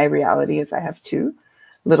that's my reality, is I have 2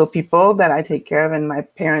 little people that I take care of, and my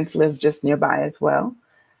parents live just nearby as well.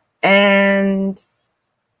 And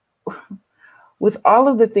with all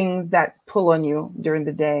of the things that pull on you during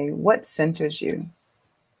the day, what centers you?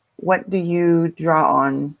 What do you draw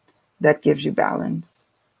on that gives you balance?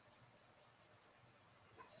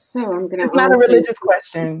 So I'm going to It's not a religious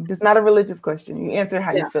question. It's not a religious question. You answer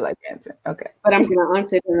how you feel like answer. Okay. But I'm going to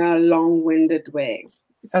answer it in a long-winded way.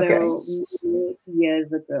 Okay. So many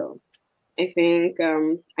years ago, I think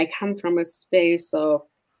I come from a space of,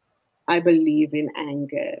 I believe in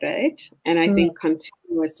anger, right? And I think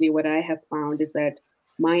continuously what I have found is that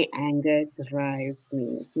my anger drives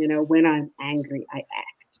me. You know, when I'm angry, I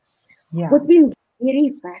act. Yeah. What's been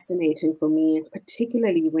very fascinating for me,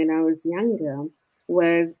 particularly when I was younger,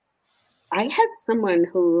 was I had someone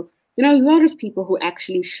who, you know, a lot of people who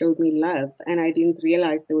actually showed me love, and I didn't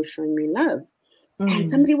realize they were showing me love. And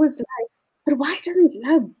somebody was like, but why doesn't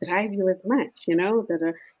love drive you as much? You know,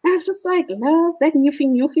 and it's just like, love, that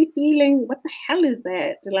newfie feeling. What the hell is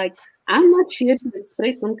that? Like, I'm not here to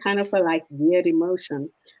express some kind of a like weird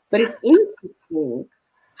emotion. But it's interesting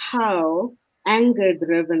how anger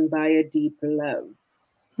driven by a deep love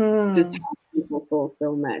just helps people feel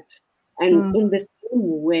so much. And in the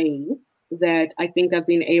same way that I think I've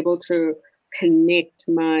been able to connect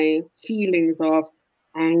my feelings of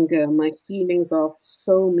anger, my feelings of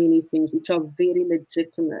so many things, which are very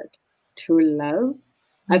legitimate, to love,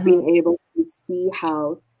 I've been able to see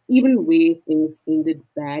how, even where things ended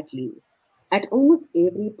badly, at almost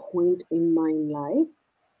every point in my life,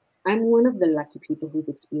 I'm one of the lucky people who's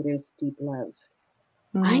experienced deep love.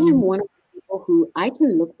 I am one of the people who I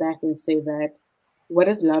can look back and say that, what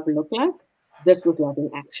does love look like? This was love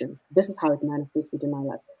in action. This is how it manifested in my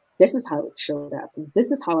life. This is how it showed up.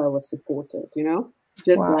 This is how I was supported, you know,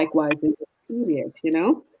 just likewise in this period, you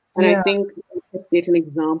know. And I think to set an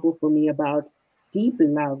example for me about deep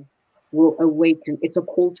love will awaken. It's a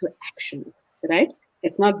call to action, right?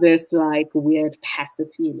 It's not this like weird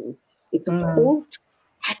passive feeling. It's a call to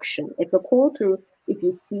action. It's a call to, if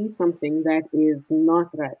you see something that is not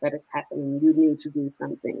right, that is happening, you need to do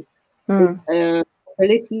something. It's an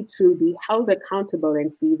ability to be held accountable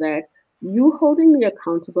and see that you holding me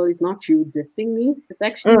accountable is not you dissing me. It's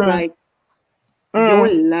actually like your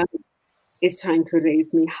love is trying to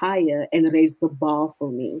raise me higher and raise the bar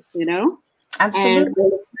for me, you know? Absolutely. And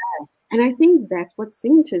all of that. And I think that's what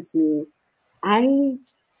centers me. I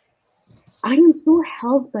am so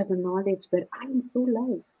held by the knowledge that I am so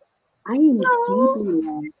loved. I am deeply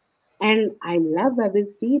loved. And I love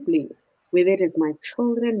others deeply, whether it is my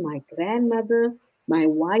children, my grandmother, my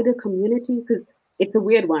wider community, because it's a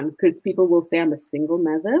weird one, because people will say I'm a single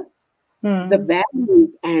mother. The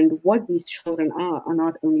values and what these children are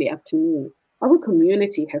not only up to me. Our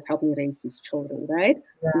community has helped me raise these children, right?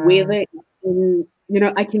 Whether, in, you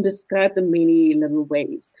know, I can describe them many little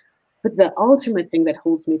ways. But the ultimate thing that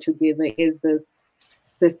holds me together is this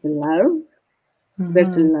love, this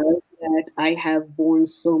love that I have borne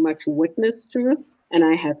so much witness to, and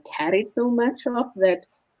I have carried so much of, that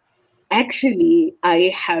actually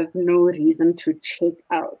I have no reason to check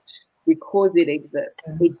out because it exists.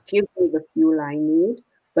 It gives me the fuel I need,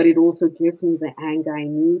 but it also gives me the anger I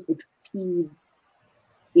need. It feeds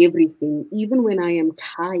everything. Even when I am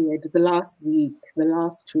tired, the last week, the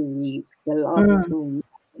last 2 weeks, the last 2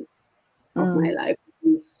 months of my life has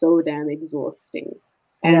been so damn exhausting.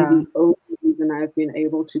 And the only reason I've been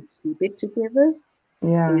able to keep it together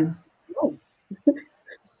is love.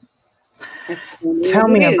 Tell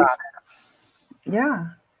me about it. Yeah,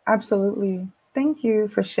 absolutely. Thank you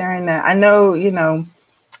for sharing that. I know, you know,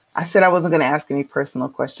 I said I wasn't going to ask any personal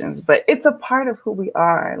questions, but it's a part of who we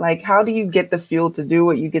are. Like, how do you get the fuel to do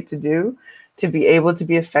what you get to do, to be able to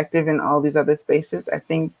be effective in all these other spaces? I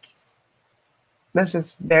think that's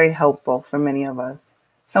just very helpful for many of us.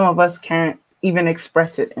 Some of us can't even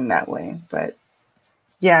express it in that way, but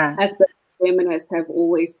yeah. As the feminists have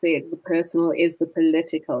always said, the personal is the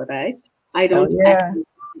political, right? I don't act in a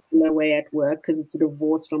particular way at work because it's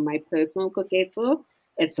divorced from my personal Koketso.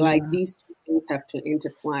 It's like these two things have to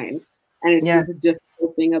intertwine. And it's this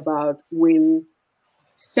difficult thing about when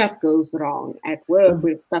stuff goes wrong at work,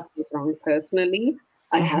 when stuff goes wrong personally,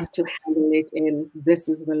 I have to handle it in, this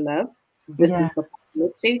is the love, this is the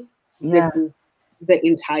politics, this is the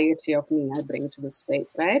entirety of me I bring to the space,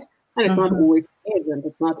 right? And it's not always pleasant,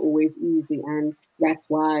 it's not always easy. And that's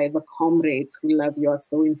why the comrades who love you are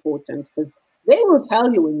so important, because they will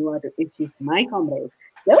tell you when you are, it is my comrade.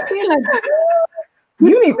 They'll be like,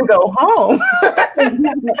 you need to go home.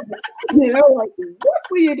 You know, like, what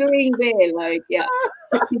were you doing there? Like, yeah,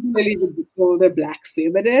 particularly the older Black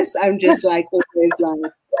feminists, I'm just like always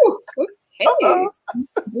like, oh, okay.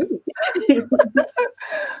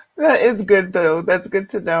 That is good, though. That's good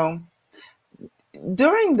to know.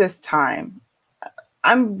 During this time,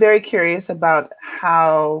 I'm very curious about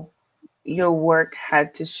how your work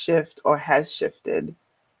had to shift or has shifted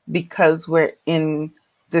because we're in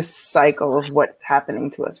this cycle of what's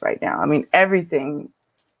happening to us right now. I mean, everything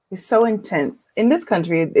is so intense. In this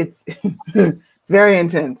country, it's it's very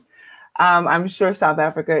intense. I'm sure South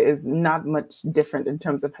Africa is not much different in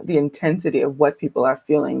terms of the intensity of what people are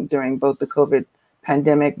feeling during both the COVID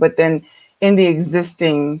pandemic, but then in the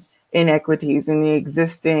existing inequities, in the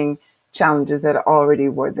existing challenges that already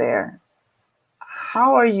were there.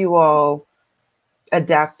 How are you all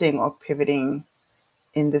adapting or pivoting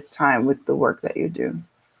in this time with the work that you do?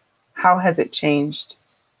 How has it changed?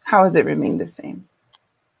 How has it remained the same?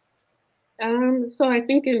 So I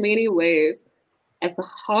think in many ways, at the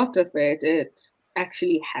heart of it, it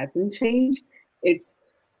actually hasn't changed. It's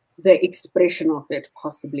the expression of it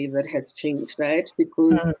possibly that has changed, right?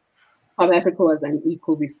 Because South Africa was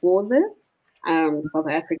unequal before this. South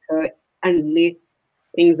Africa, unless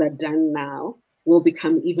things are done now, will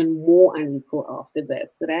become even more unequal after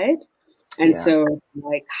this, right? And so,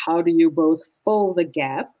 like, how do you both fill the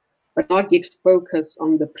gap, but not get focused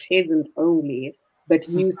on the present only, but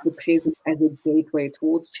use the present as a gateway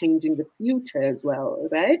towards changing the future as well,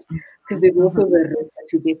 right? Because there's also the risk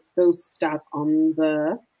that you get so stuck on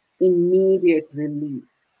the immediate relief,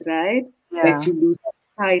 right? That you lose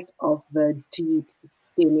sight of the deep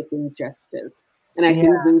systemic injustice. And I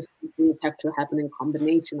think those two things have to happen in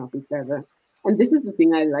combination of each other. And this is the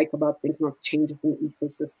thing I like about thinking of changes in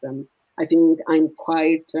ecosystem. I think I'm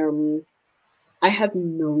quite, I have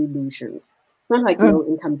no illusions. It's not like low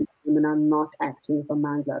income women are not acting if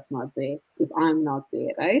Amandla's not there, if I'm not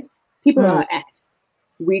there, right? People are acting.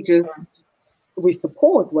 We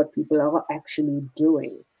support what people are actually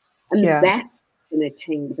doing. And that's going to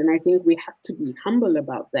change. And I think we have to be humble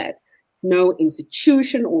about that. No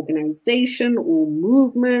institution, organization, or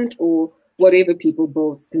movement, or whatever people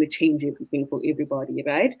build is going to change everything for everybody,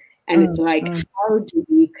 right? And it's like, how do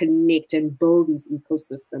we connect and build these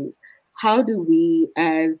ecosystems? How do we,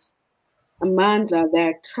 as Amandla,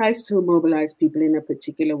 that tries to mobilize people in a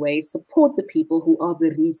particular way, support the people who are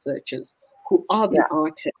the researchers, who are the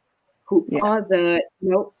artists, who are the,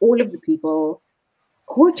 all of the people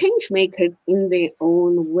who are change makers in their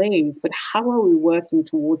own ways, but how are we working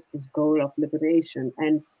towards this goal of liberation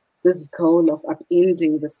and this goal of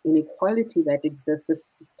upending this inequality that exists, this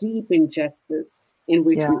deep injustice in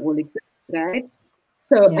which we all exist, right?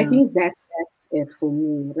 So I think that's it for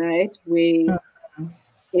me, right? Where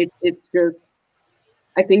it's just,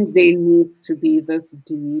 I think there needs to be this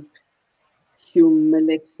deep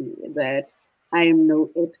humility that I am no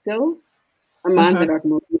it girl.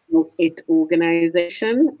 Amandla.Mobi is no it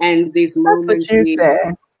organization, and these moments what you say.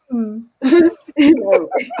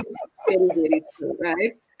 It's very, very true,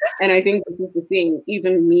 right? And I think this is the thing,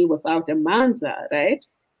 even me without Amandla, right?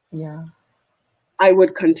 Yeah. I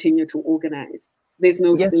would continue to organize. There's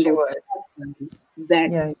no single person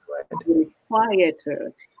that would require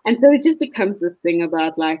to. And so it just becomes this thing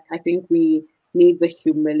about, like, I think we need the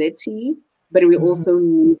humility, but we also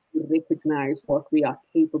need to recognize what we are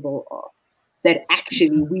capable of. That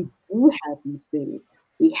actually we do have these things.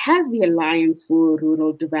 We have the Alliance for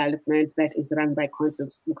Rural Development that is run by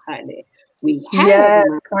Constance Mukhale. We have,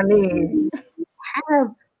 we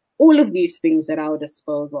have all of these things at our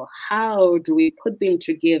disposal. How do we put them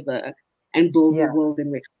together and build the world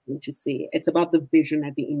in which we want to see? It's about the vision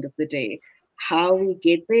at the end of the day. How we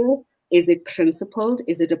get there, is it principled?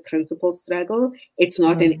 Is it a principled struggle? It's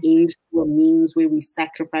not an end to a means where we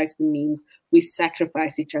sacrifice the means. We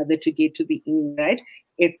sacrifice each other to get to the end, right?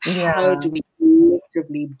 It's how do we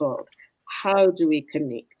collectively build? How do we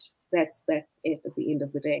connect? That's it at the end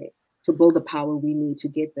of the day, to build the power we need to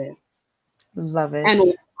get there. Love it. And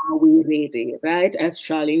are we ready, right? As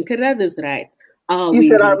Charlene Carruthers writes, are you we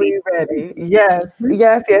said, ready? Are we ready? Yes,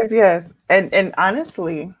 yes. And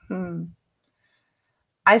honestly,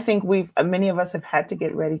 I think many of us have had to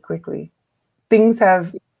get ready quickly. Things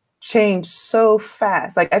have changed so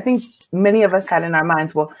fast. Like, I think many of us had in our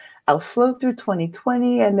minds, well, I'll float through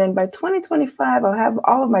 2020, and then by 2025, I'll have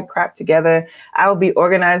all of my crap together. I'll be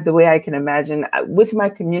organized the way I can imagine. With my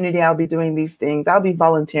community, I'll be doing these things. I'll be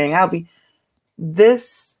volunteering.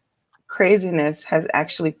 This craziness has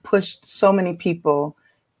actually pushed so many people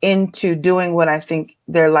into doing what I think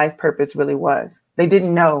their life purpose really was. They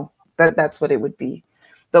didn't know that that's what it would be.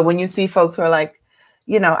 But when you see folks who are like,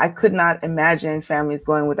 I could not imagine families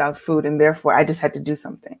going without food, and therefore I just had to do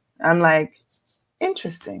something. I'm like,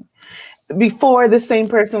 interesting. Before, the same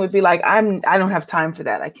person would be like, I don't have time for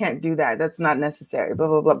that. I can't do that. That's not necessary, blah,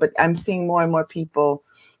 blah, blah. But I'm seeing more and more people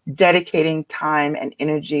dedicating time and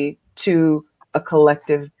energy to a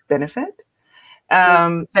collective benefit.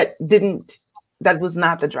 That was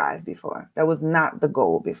not the drive before. That was not the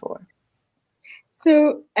goal before.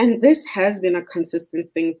 So, and this has been a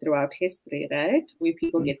consistent thing throughout history, right? Where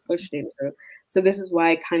people get pushed into. So this is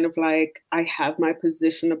why I have my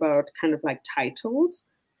position about kind of like titles.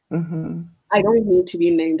 I don't need to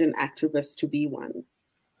be named an activist to be one.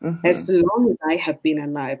 As long as I have been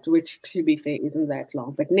alive, which to be fair isn't that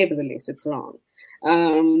long, but nevertheless it's long.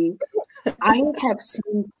 I have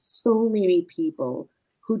seen so many people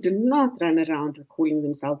who do not run around calling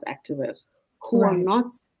themselves activists, who are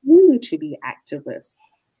not seen to be activists,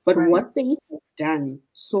 but what they have done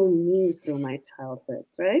so me through my childhood,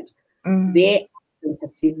 right? Their actions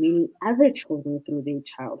have seen many other children through their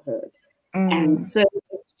childhood. And so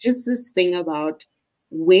it's just this thing about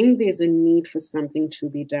when there's a need for something to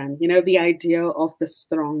be done, you know, the idea of the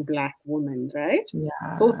strong Black woman, right?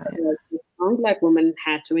 Yeah. So the strong Black woman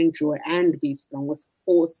had to endure and be strong, was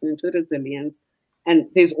forced into resilience. And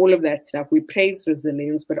there's all of that stuff. We praise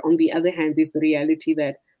resilience, but on the other hand, there's the reality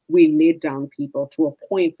that we led down people to a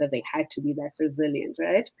point that they had to be that resilient,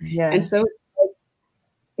 right? Yes. And so it's like,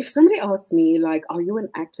 if somebody asks me, like, are you an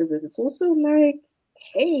activist? It's also like,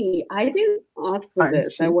 hey, I didn't ask for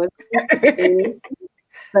this. I wasn't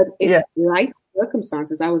but it's life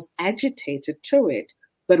circumstances. I was agitated to it.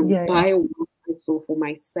 But by what I saw for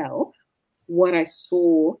myself, what I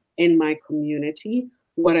saw in my community,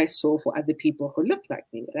 what I saw for other people who looked like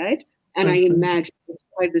me, right? And I imagine it's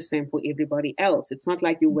quite the same for everybody else. It's not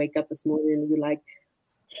like you wake up this morning and you're like,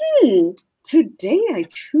 today I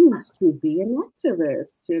choose to be an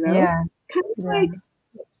activist, you know? Yeah. It's kind of like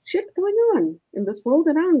shit going on in this world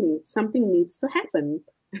around me. Something needs to happen.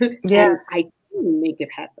 And I can make it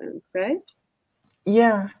happen, right?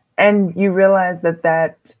 Yeah. And you realize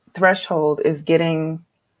that threshold is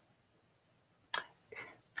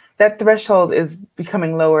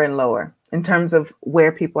becoming lower and lower in terms of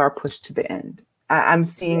where people are pushed to the end. I'm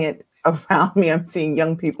seeing it around me. I'm seeing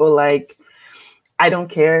young people like, I don't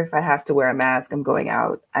care if I have to wear a mask, I'm going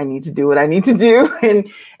out. I need to do what I need to do. And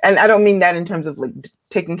I don't mean that in terms of like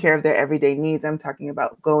taking care of their everyday needs. I'm talking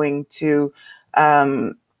about going to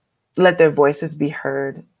let their voices be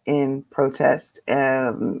heard in protest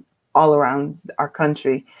all around our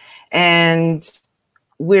country. And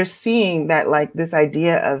we're seeing that like this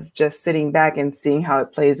idea of just sitting back and seeing how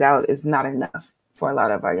it plays out is not enough for a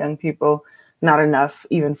lot of our young people, not enough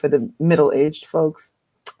even for the middle-aged folks.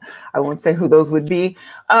 I won't say who those would be.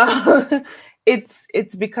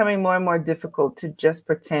 It's becoming more and more difficult to just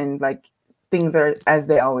pretend like things are as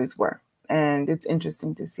they always were. And it's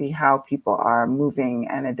interesting to see how people are moving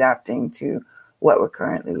and adapting to what we're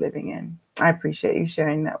currently living in. I appreciate you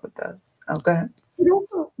sharing that with us. Oh, go ahead.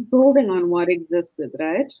 Also building on what existed,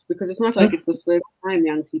 right? Because it's not like it's the first time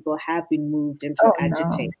young people have been moved into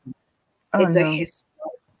agitation. No. It's a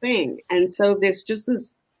historic thing. And so there's just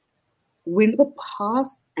this, when the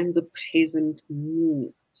past and the present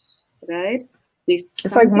meet, right?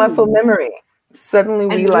 It's like muscle memory. Suddenly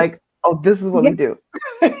we like, oh, this is what we do.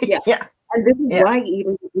 Yeah. And this is why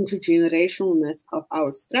even the intergenerationalness of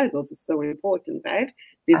our struggles is so important, right?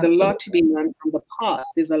 There's a lot to be learned from the past.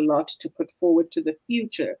 There's a lot to put forward to the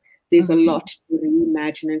future. There's a lot to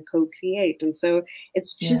reimagine and co-create. And so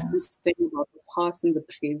it's just this thing about the past and the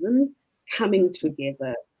present coming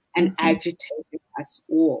together and agitating us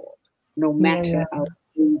all, no matter our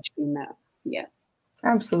age enough. Yeah.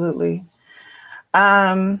 Absolutely. So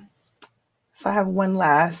I have one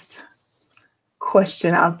last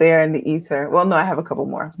question out there in the ether. Well, no, I have a couple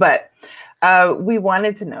more, but we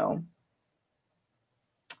wanted to know,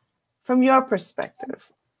 from your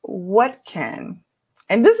perspective, what can,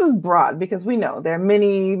 and this is broad because we know there are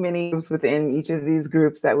many, many groups within each of these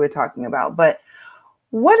groups that we're talking about, but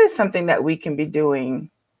what is something that we can be doing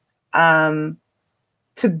to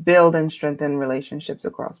build and strengthen relationships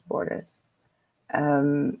across borders?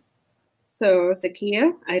 So,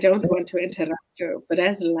 Zakia, I don't want to interrupt you, but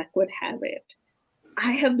as luck would have it,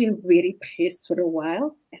 I have been very pressed for a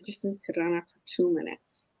while. I just need to run out for 2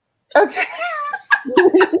 minutes. Okay.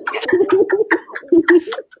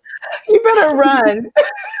 You better run.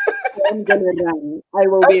 I'm going to run. I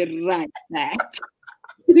will be right back.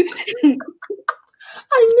 I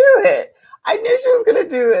knew it. I knew she was going to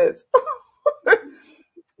do this.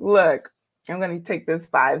 Look, I'm going to take this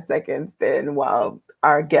 5 seconds then while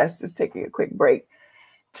our guest is taking a quick break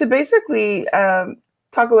to basically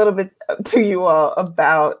talk a little bit to you all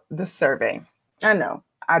about the survey. I know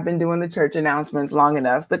I've been doing the church announcements long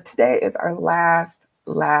enough, but today is our last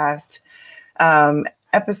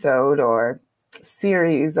episode or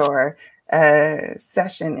series or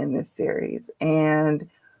session in this series. And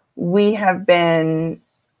we have been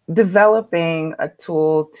developing a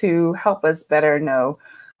tool to help us better know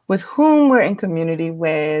with whom we're in community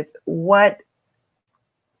with, what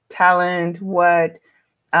talent, what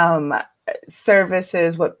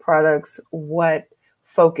services, what products, what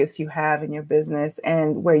focus you have in your business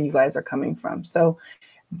and where you guys are coming from. So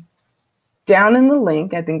down in the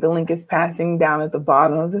link, I think the link is passing down at the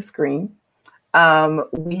bottom of the screen.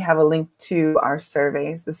 we have a link to our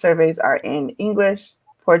surveys. The surveys are in English,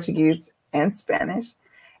 Portuguese, and Spanish.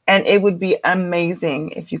 And it would be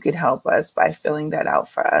amazing if you could help us by filling that out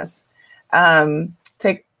for us.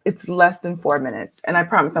 It's less than 4 minutes. And I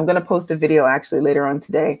promise I'm going to post a video actually later on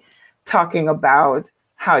today talking about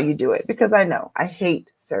how you do it, because I know I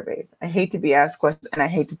hate surveys. I hate to be asked questions and I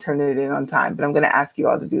hate to turn it in on time, but I'm going to ask you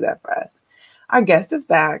all to do that for us. Our guest is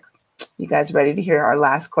back. You guys ready to hear our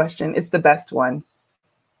last question? It's the best one.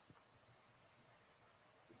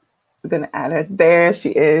 We're going to add her. There she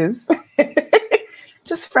is.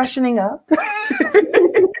 Just freshening up.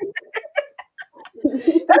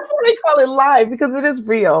 That's what they call it live, because it is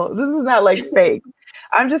real. This is not like fake.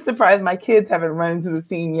 I'm just surprised my kids haven't run into the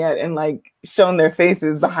scene yet and like shown their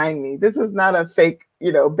faces behind me. This is not a fake,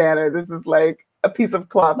 banner. This is like a piece of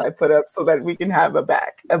cloth I put up so that we can have a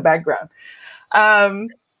background.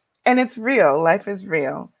 And it's real. Life is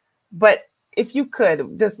real. But if you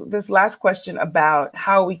could, this last question about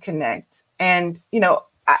how we connect. And,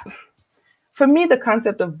 for me, the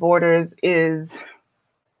concept of borders it's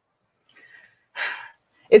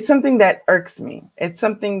something that irks me. It's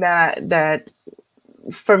something that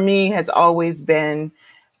for me has always been,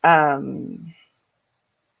 my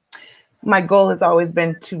goal has always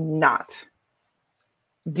been to not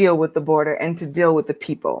deal with the border and to deal with the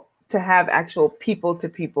people, to have actual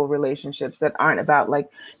people-to-people relationships that aren't about like,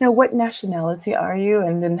 what nationality are you?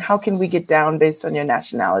 And then how can we get down based on your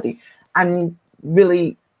nationality?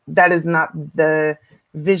 That is not the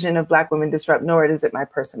vision of Black Women Disrupt, nor is it my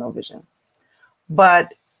personal vision.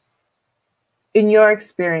 But in your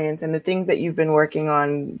experience and the things that you've been working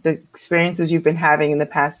on, the experiences you've been having in the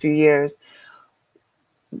past few years,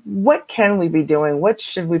 what can we be doing? What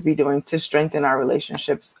should we be doing to strengthen our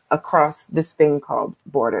relationships across this thing called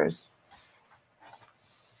borders?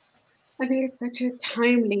 I think it's such a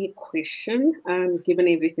timely question, given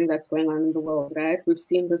everything that's going on in the world, right? We've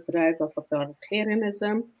seen this rise of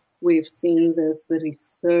authoritarianism. We've seen this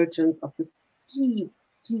resurgence of this deep,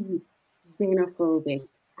 deep xenophobic,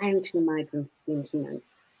 anti-migrant sentiment.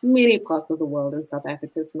 Many parts of the world, and South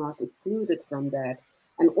Africa is not excluded from that.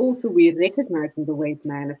 And also we recognize in the way it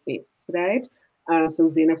manifests, right? So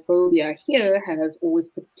xenophobia here has always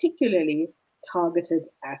particularly targeted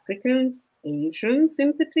Africans, Asians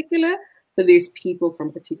in particular, but there's people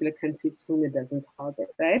from particular countries whom it doesn't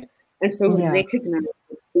target, right? And so recognizing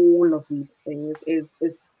all of these things is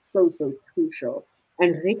so crucial,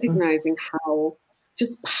 and recognizing how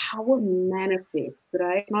just power manifests,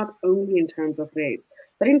 right? Not only in terms of race,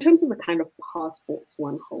 but in terms of the kind of passports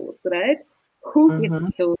one holds, right? Who gets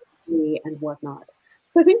killed and whatnot.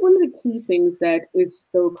 So I think one of the key things that is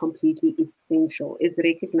so completely essential is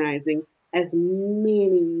recognizing, as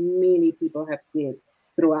many people have said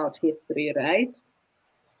throughout history, right?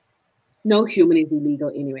 No human is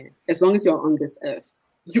illegal anywhere. As long as you're on this earth,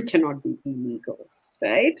 you cannot be illegal,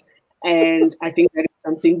 right? And I think that is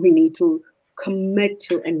something we need to commit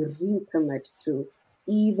to and recommit to,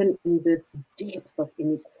 even in this depth of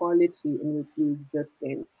inequality in which we exist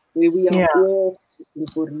in, where we are all looking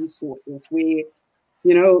for resources, where,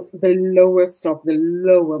 the lowest of the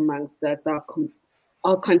low amongst us are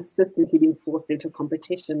consistently being forced into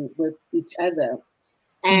competition with each other.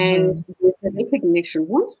 And with the recognition,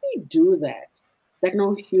 once we do that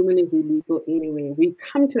no human is illegal anyway, we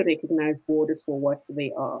come to recognize borders for what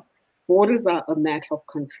they are. Borders are a matter of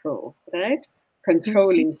control, right?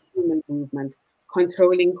 Controlling human movement,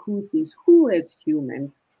 controlling who sees who as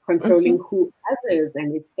human, controlling who others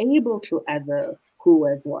and is able to other who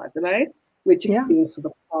as what, right? Which extends to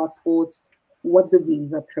the passports, what the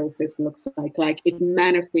visa process looks like. Like it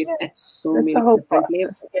manifests at so many different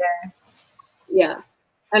levels. Yeah.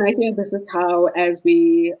 And I think this is how, as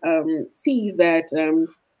we see that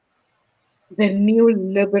the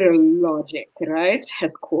neoliberal logic, right,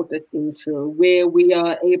 has caught us into, where we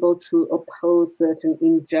are able to oppose certain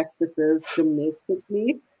injustices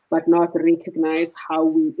domestically, but not recognize how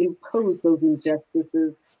we impose those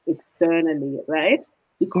injustices externally, right?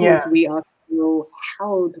 Because we are still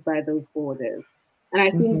held by those borders. And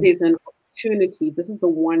I think there's an opportunity. This is the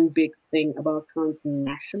one big thing about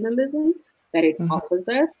transnationalism that it offers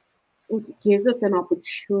us. It gives us an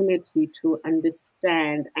opportunity to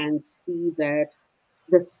understand and see that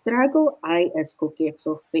the struggle I as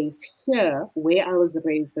Koketso face here, where I was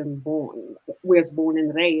born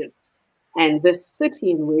and raised, and the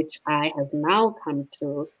city in which I have now come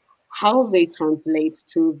to, how they translate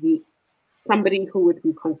to be somebody who would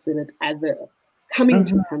be considered other, coming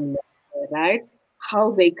to come later, right?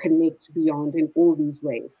 How they connect beyond in all these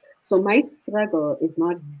ways. So my struggle is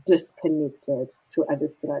not disconnected to other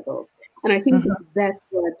struggles. And I think that's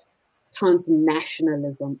what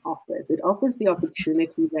transnationalism offers. It offers the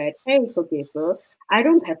opportunity that, hey, Koketso, I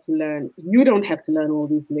don't have to learn, you don't have to learn all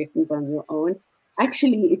these lessons on your own.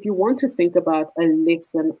 Actually, if you want to think about a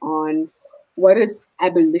lesson on what does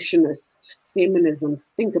abolitionist feminism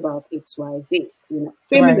think about XYZ,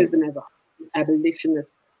 feminism as a whole,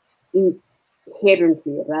 abolitionist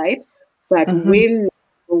inherently, right? But when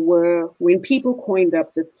people coined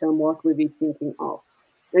up this term, what were they thinking of?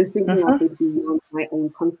 And thinking of it beyond my own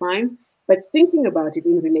confines, but thinking about it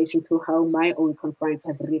in relation to how my own confines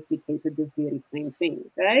have replicated this very same thing,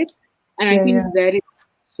 right? And I think that is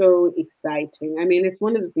so exciting. I mean, it's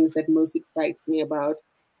one of the things that most excites me about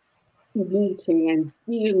meeting and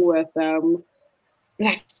being with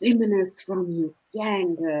Black feminists from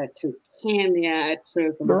Uganda to Kenya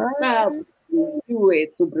to Zimbabwe, to the US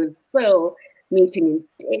to Brazil, meeting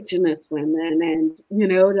indigenous women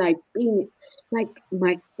and, like being like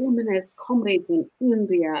my feminist comrades in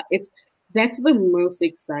India. That's the most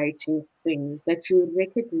exciting thing, that you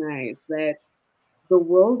recognize that the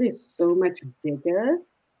world is so much bigger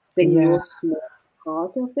than your small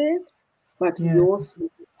part of it, but your small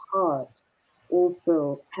part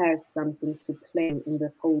also has something to play in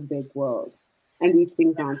this whole big world. And these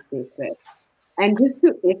things aren't separate. And just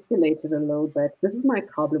to escalate it a little bit, this is my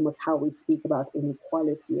problem with how we speak about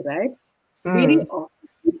inequality, right? Very often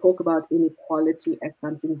we talk about inequality as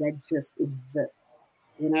something that just exists,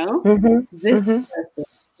 This person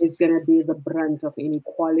is going to be the brunt of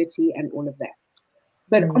inequality and all of that.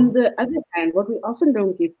 But on the other hand, what we often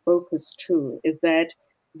don't give focus to is that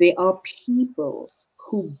there are people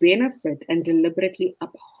who benefit and deliberately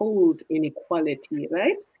uphold inequality,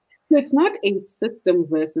 right? So it's not a system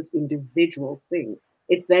versus individual thing.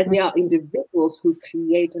 It's that there are individuals who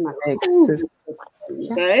create and uphold systems,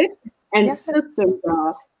 right? And systems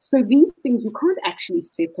are, so these things, you can't actually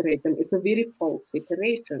separate them. It's a very false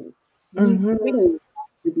separation. These things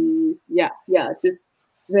have to be, just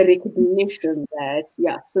the recognition that,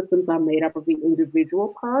 systems are made up of the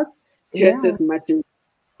individual parts just as much as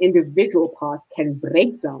individual parts can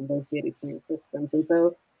break down those very same systems. And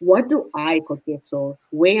so what do I, Koketso,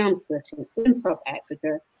 where I'm sitting in South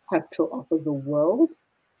Africa, have to offer the world?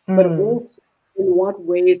 But also, in what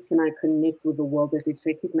ways can I connect with the world that it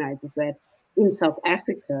recognizes that in South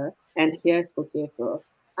Africa, and here's Koketso,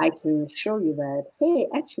 I can show you that, hey,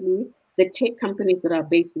 actually, the tech companies that are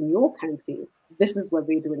based in your country, this is what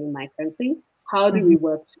they're doing in my country. How do we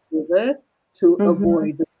work together to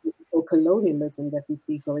avoid the political colonialism that we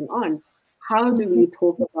see going on? How do we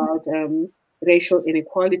talk about racial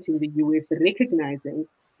inequality in the US, recognizing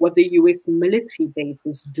what the US military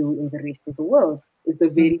bases do in the rest of the world is the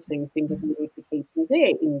very same thing that we're replicating there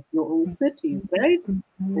in your own cities, right?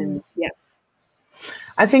 And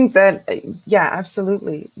I think that,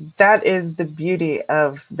 absolutely. That is the beauty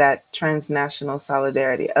of that transnational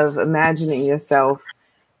solidarity, of imagining yourself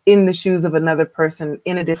in the shoes of another person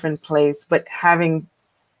in a different place, but having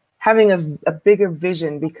a bigger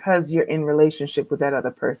vision because you're in relationship with that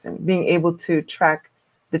other person, being able to track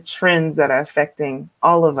the trends that are affecting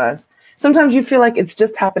all of us. Sometimes you feel like it's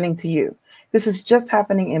just happening to you. This is just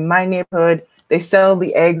happening in my neighborhood. They sell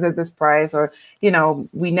the eggs at this price, or,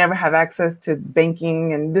 we never have access to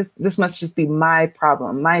banking. And this must just be my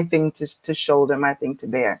problem, my thing to shoulder, my thing to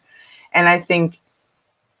bear. And I think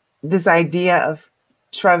this idea of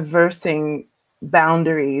traversing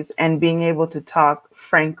boundaries and being able to talk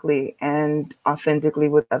frankly and authentically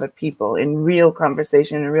with other people in real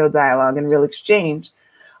conversation and real dialogue and real exchange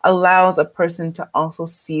allows a person to also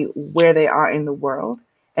see where they are in the world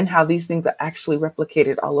and how these things are actually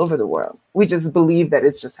replicated all over the world. We just believe that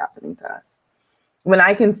it's just happening to us. When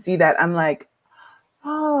I can see that, I'm like,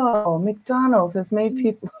 oh, McDonald's has made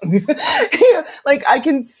people like, I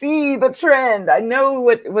can see the trend. I know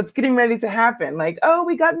what's getting ready to happen. Like, oh,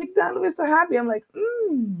 we got McDonald's, we're so happy. I'm like,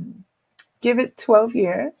 give it 12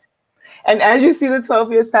 years. And as you see the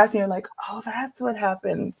 12 years passing, you're like, oh, that's what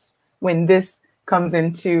happens when this comes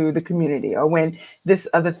into the community, or when this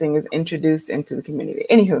other thing is introduced into the community.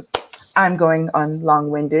 Anywho, I'm going on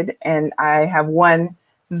long-winded, and I have one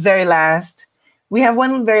very last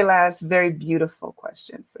very beautiful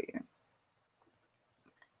question for you.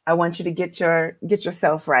 I want you to get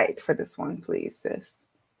yourself right for this one, please, sis.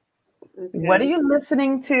 Okay. What are you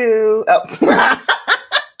listening to? Oh.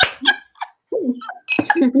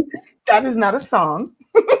 That is not a song.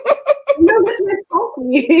 No, that's not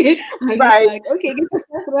talking. I'm right. Like, okay, get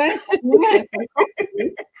yourself right.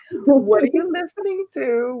 What are you listening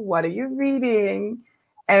to? What are you reading?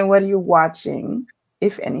 And what are you watching,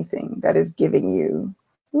 if anything, that is giving you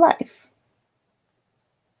life?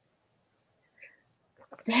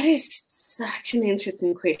 That is such an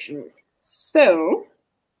interesting question. So,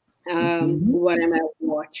 what am I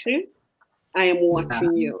watching? I am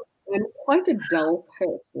watching you. I'm quite a dull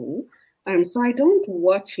person, so I don't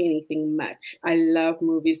watch anything much. I love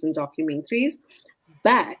movies and documentaries.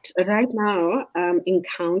 But right now,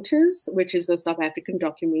 Encounters, which is a South African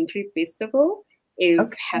documentary festival,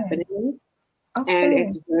 is happening. And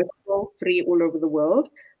it's virtual, free all over the world.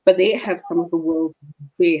 But they have some of the world's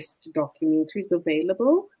best documentaries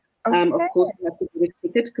available. Of course, you have to get a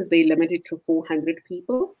ticket because they limit it to 400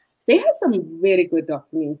 people. They have some very good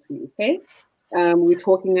documentaries, okay? We're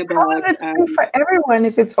talking about... How is it free for everyone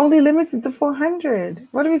if it's only limited to 400?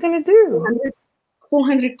 What are we going to do?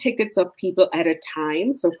 400 tickets of people at a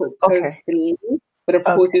time, so for per screening. But of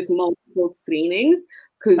course, there's multiple screenings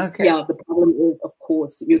because, the problem is, of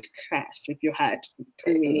course, you'd crash if you had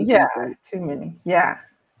too many people. Too many. Yeah.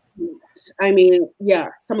 I mean,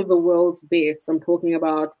 some of the world's best. I'm talking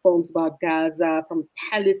about films about Gaza, from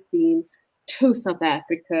Palestine to South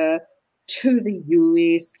Africa to the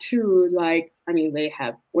US to they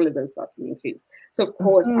have all of those documentaries. So of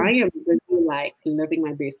course I am busy living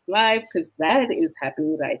my best life because that is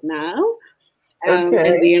happening right now. And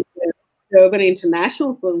then the Durban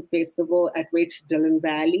International Film Festival, at which Dillon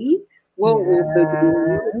Valley will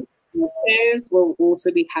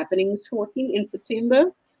also be happening shortly in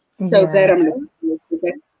September. So that I'm looking forward to.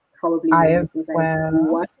 That's probably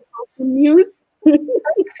watch the news.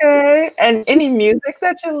 And any music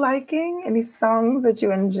that you're liking? Any songs that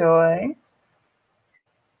you enjoy?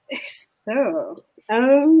 So, I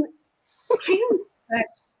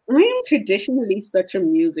am traditionally such a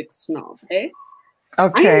music snob. I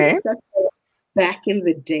am such a back in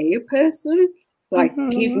the day person. Give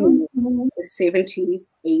me the 70s,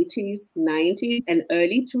 80s, 90s, and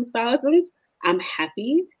early 2000s. I'm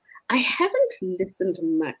happy. I haven't listened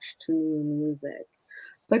much to new music.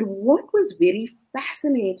 But what was very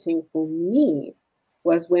fascinating for me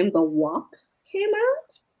was when the WAP came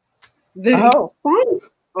out, the response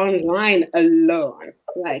online alone,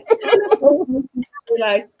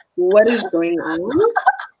 what is going on?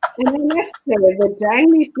 And then I said, the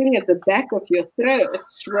dangly thing at the back of your throat,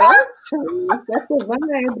 right? That's a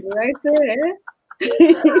vibe right there.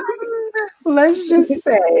 Let's just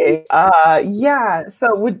say,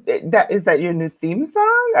 So is that your new theme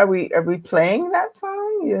song? Are we playing that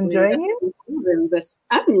song? You enjoying it?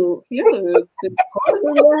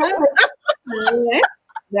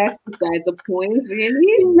 That's beside the point,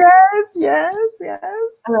 really. Yes.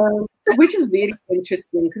 Which is very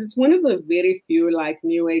interesting because it's one of the very few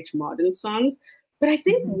new age modern songs. But I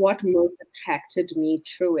think what most attracted me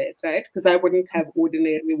to it, right? Because I wouldn't have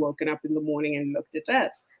ordinarily woken up in the morning and looked it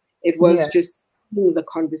up. It was just seeing the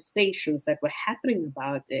conversations that were happening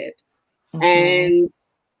about it. And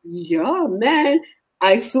man,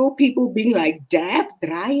 I saw people being like, dab,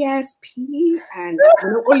 dry ass pee, and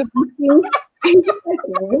all of these things. I'm just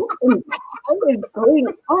what is going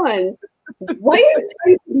on? Why are you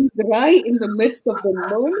trying to be dry in the midst of the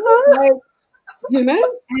moment?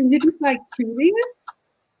 And you're just curious.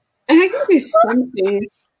 And I think there's something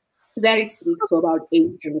that it speaks about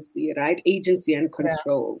agency, right? Agency and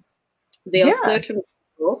control. There are certain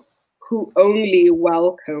people who only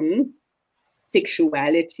welcome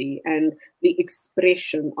sexuality and the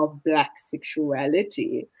expression of Black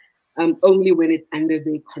sexuality only when it's under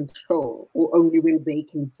their control or only when they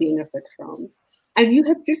can benefit from. And you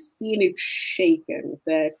have just seen it shaken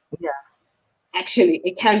that actually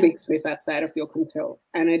it can be expressed outside of your control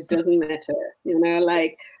and it doesn't matter.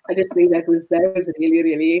 I just think that was really,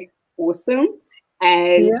 really awesome.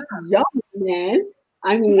 And man,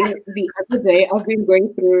 I mean, the other day I've been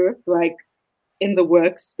going through in the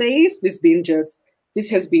workspace, this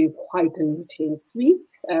has been quite an intense week.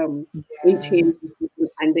 Intense is an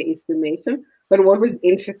underestimation. But what was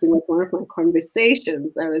interesting was one of my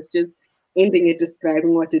conversations, I was just ending it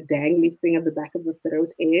describing what a dangly thing at the back of the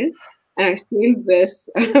throat is. And I seen this,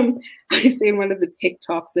 I seen one of the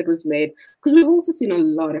TikToks that was made, because we've also seen a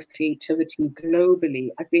lot of creativity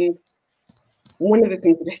globally. I think one of the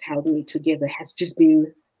things that has held me together has just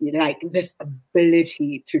been this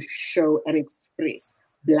ability to show and express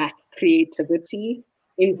Black creativity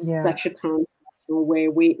in such a transnational way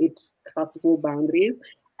where it crosses all boundaries.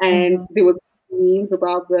 And there were memes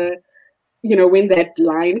about when that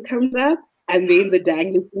line comes up and then the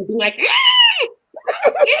dangling thing being like,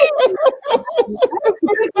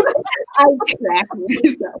 I crack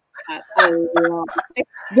myself up. I love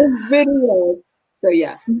the video. So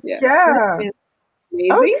yeah. Amazing.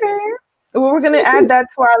 Okay. Well, we're going to add that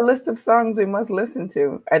to our list of songs we must listen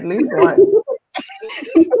to at least once.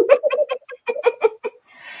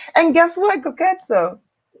 And guess what, Koketso?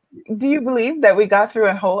 Do you believe that we got through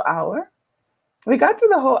a whole hour? We got through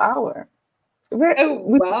the whole hour.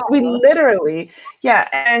 Wow. We literally, yeah.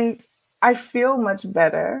 And I feel much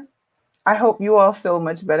better. I hope you all feel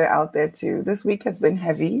much better out there too. This week has been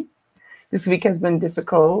heavy. This week has been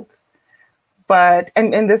difficult. But,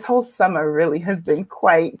 and this whole summer really has been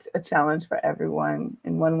quite a challenge for everyone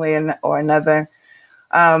in one way or another.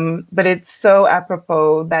 But it's so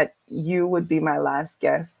apropos that you would be my last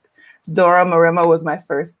guest. Dora Marema was my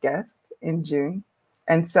first guest in June.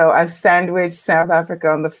 And so I've sandwiched South Africa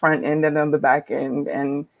on the front end and on the back end.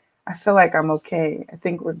 And I feel like I'm okay. I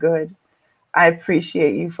think we're good. I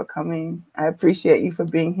appreciate you for coming. I appreciate you for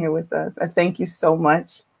being here with us. I thank you so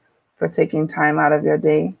much for taking time out of your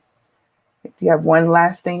day. Do you have one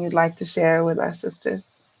last thing you'd like to share with our sisters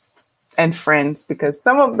and friends? Because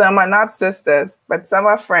some of them are not sisters, but some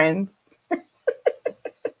are friends.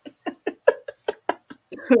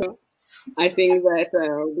 I think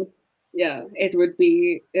that, yeah, it would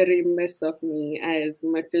be remiss of me, as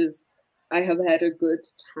much as I have had a good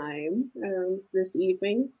time this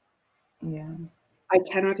evening. Yeah, I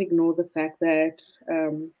cannot ignore the fact that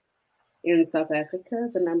in South Africa,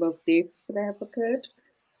 the number of deaths that have occurred,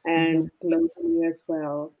 and globally as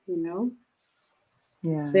well, you know,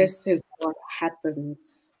 this is what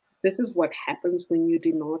happens. This is what happens when you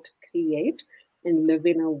do not create and live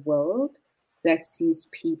in a world that sees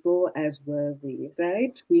people as worthy,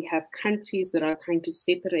 right? We have countries that are trying to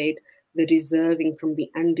separate the deserving from the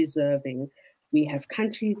undeserving. We have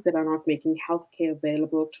countries that are not making healthcare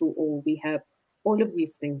available to all. We have all of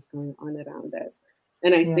these things going on around us.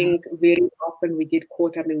 And I think very often we get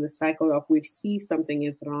caught up in the cycle of we see something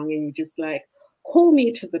is wrong and you just like, call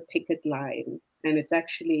me to the picket line. And it's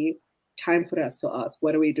actually time for us to ask,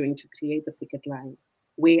 what are we doing to create the picket line?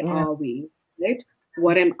 Where are we, right?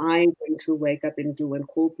 What am I going to wake up and do and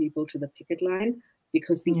call people to the picket line?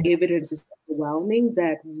 Because the evidence is overwhelming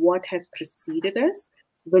that what has preceded us,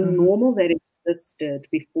 the normal that existed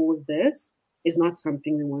before this, is not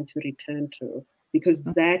something we want to return to. Because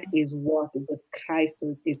that is what this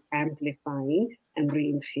crisis is amplifying and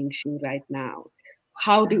reinforcing right now.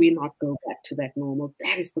 How do we not go back to that normal?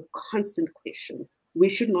 That is the constant question. We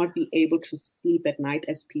should not be able to sleep at night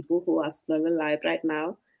as people who are still alive right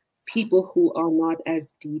now, people who are not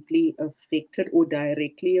as deeply affected or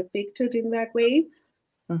directly affected in that way.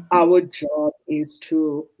 Our job is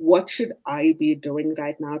to, what should I be doing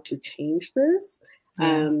right now to change this?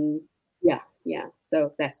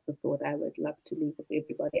 So that's the thought I would love to leave with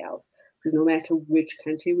everybody else. Because no matter which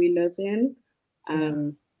country we live in,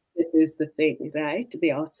 this is the thing, right?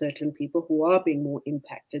 There are certain people who are being more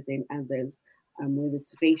impacted than others, whether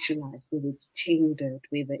it's racialized, whether it's gendered,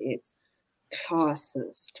 whether it's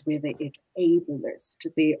classist, whether it's ableist.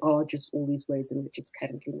 There are just all these ways in which it's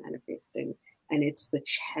currently manifesting. And it's the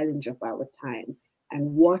challenge of our time.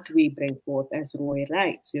 And what we bring forth as Roy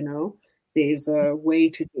writes, you know, there's a way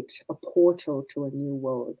to get a portal to a new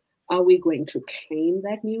world. Are we going to claim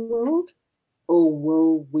that new world? Or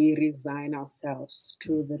will we resign ourselves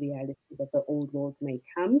to the reality that the old world may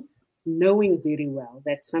come, knowing very well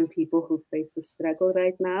that some people who face the struggle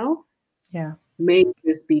right now may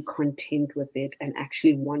just be content with it and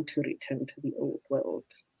actually want to return to the old world.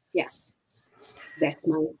 Yeah, that's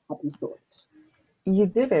my happy thought. You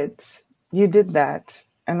did it. You did that.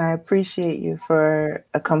 And I appreciate you for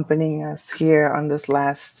accompanying us here on this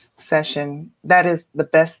last session. That is the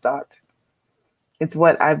best thought. It's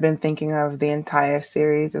what I've been thinking of the entire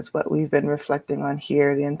series. It's what we've been reflecting on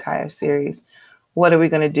here the entire series. What are we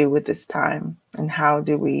going to do with this time? And how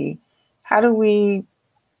do we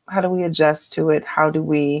adjust to it? How do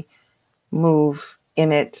we move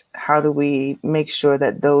in it? How do we make sure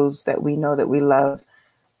that those that we know that we love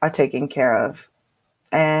are taken care of?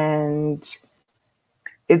 And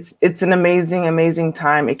it's an amazing, amazing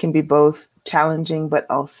time. It can be both challenging, but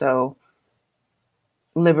also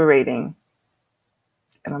liberating.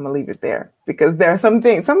 And I'm gonna leave it there because there are some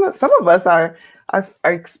things, some of us are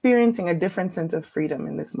experiencing a different sense of freedom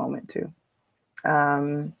in this moment too.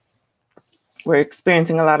 We're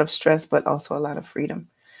experiencing a lot of stress, but also a lot of freedom.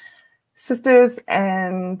 Sisters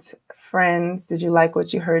and friends, did you like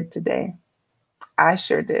what you heard today? I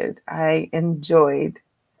sure did. I enjoyed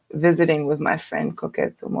visiting with my friend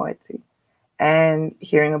Koketso Moeti and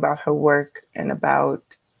hearing about her work and about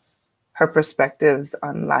her perspectives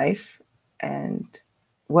on life and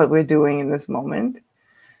what we're doing in this moment.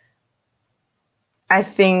 I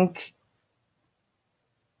think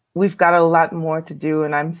we've got a lot more to do,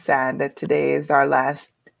 and I'm sad that today is our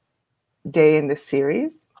last day in this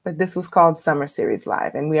series. But this was called Summer Series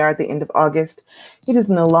Live, and we are at the end of August. It is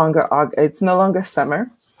no longer August. It's no longer summer.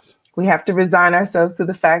 We have to resign ourselves to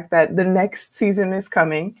the fact that the next season is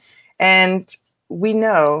coming. And we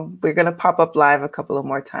know we're going to pop up live a couple of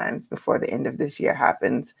more times before the end of this year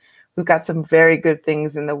happens. We've got some very good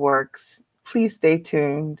things in the works. Please stay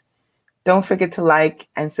tuned. Don't forget to like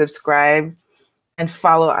and subscribe and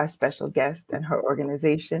follow our special guest and her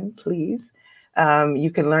organization, please.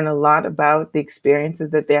 You can learn a lot about the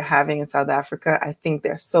experiences that they're having in South Africa. I think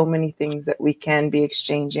there are so many things that we can be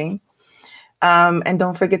exchanging. And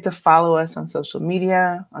don't forget to follow us on social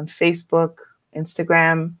media, on Facebook,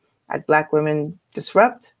 Instagram, at Black Women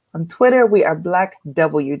Disrupt. On Twitter, we are Black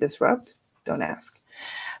W Disrupt. Don't ask.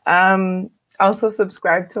 Also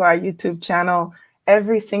subscribe to our YouTube channel.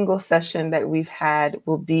 Every single session that we've had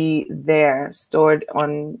will be there, stored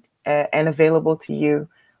on and available to you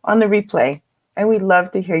on the replay. And we'd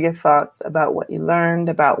love to hear your thoughts about what you learned,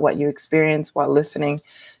 about what you experienced while listening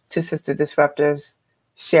to Sister Disruptors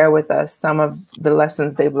share with us some of the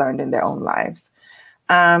lessons they've learned in their own lives.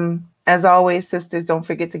 As always, sisters, don't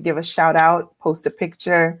forget to give a shout out, post a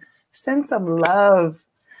picture, send some love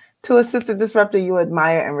to a sister disruptor you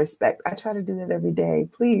admire and respect. I try to do that every day.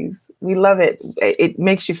 Please, we love it. It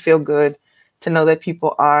makes you feel good to know that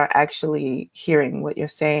people are actually hearing what you're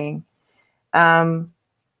saying.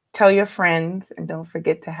 Tell your friends, and don't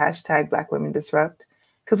forget to hashtag Black Women Disrupt,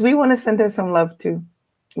 because we want to send her some love too.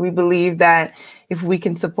 We believe that if we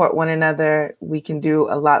can support one another, we can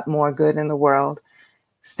do a lot more good in the world.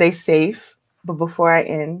 Stay safe. But before I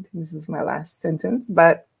end, this is my last sentence,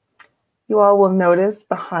 but you all will notice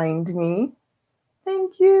behind me,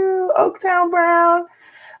 thank you, Oaktown Brown.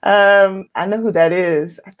 I know who that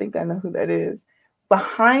is. I think I know who that is.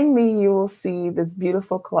 Behind me, you will see this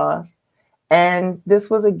beautiful cloth. And this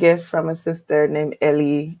was a gift from a sister named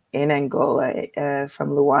Ellie in Angola,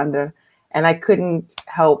 from Luanda. And I couldn't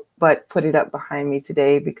help but put it up behind me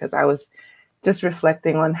today because I was just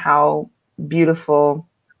reflecting on how beautiful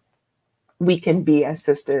we can be as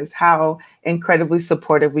sisters, how incredibly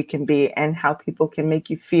supportive we can be, and how people can make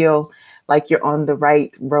you feel like you're on the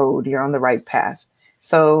right road, you're on the right path.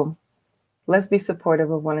 So let's be supportive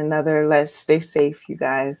of one another. Let's stay safe, you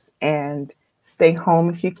guys, and stay home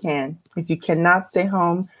if you can. If you cannot stay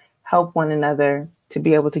home, help one another to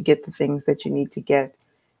be able to get the things that you need to get,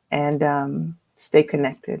 and stay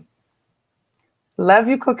connected. Love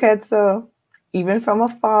you, Koketso, even from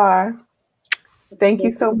afar. Thank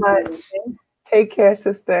you so much. Take care,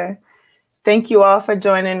 sister. Thank you all for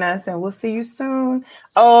joining us, and we'll see you soon.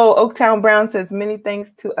 Oh, Oaktown Brown says, many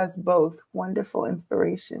thanks to us both. Wonderful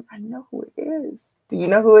inspiration. I know who it is. Do you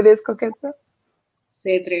know who it is, Koketso?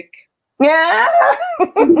 Cedric. Yeah.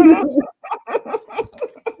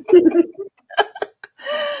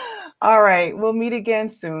 All right. We'll meet again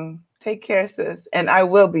soon. Take care, sis. And I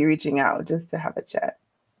will be reaching out just to have a chat.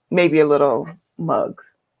 Maybe a little mug.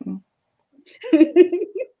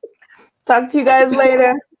 Talk to you guys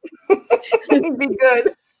later. Be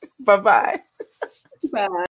good. Bye-bye. Bye.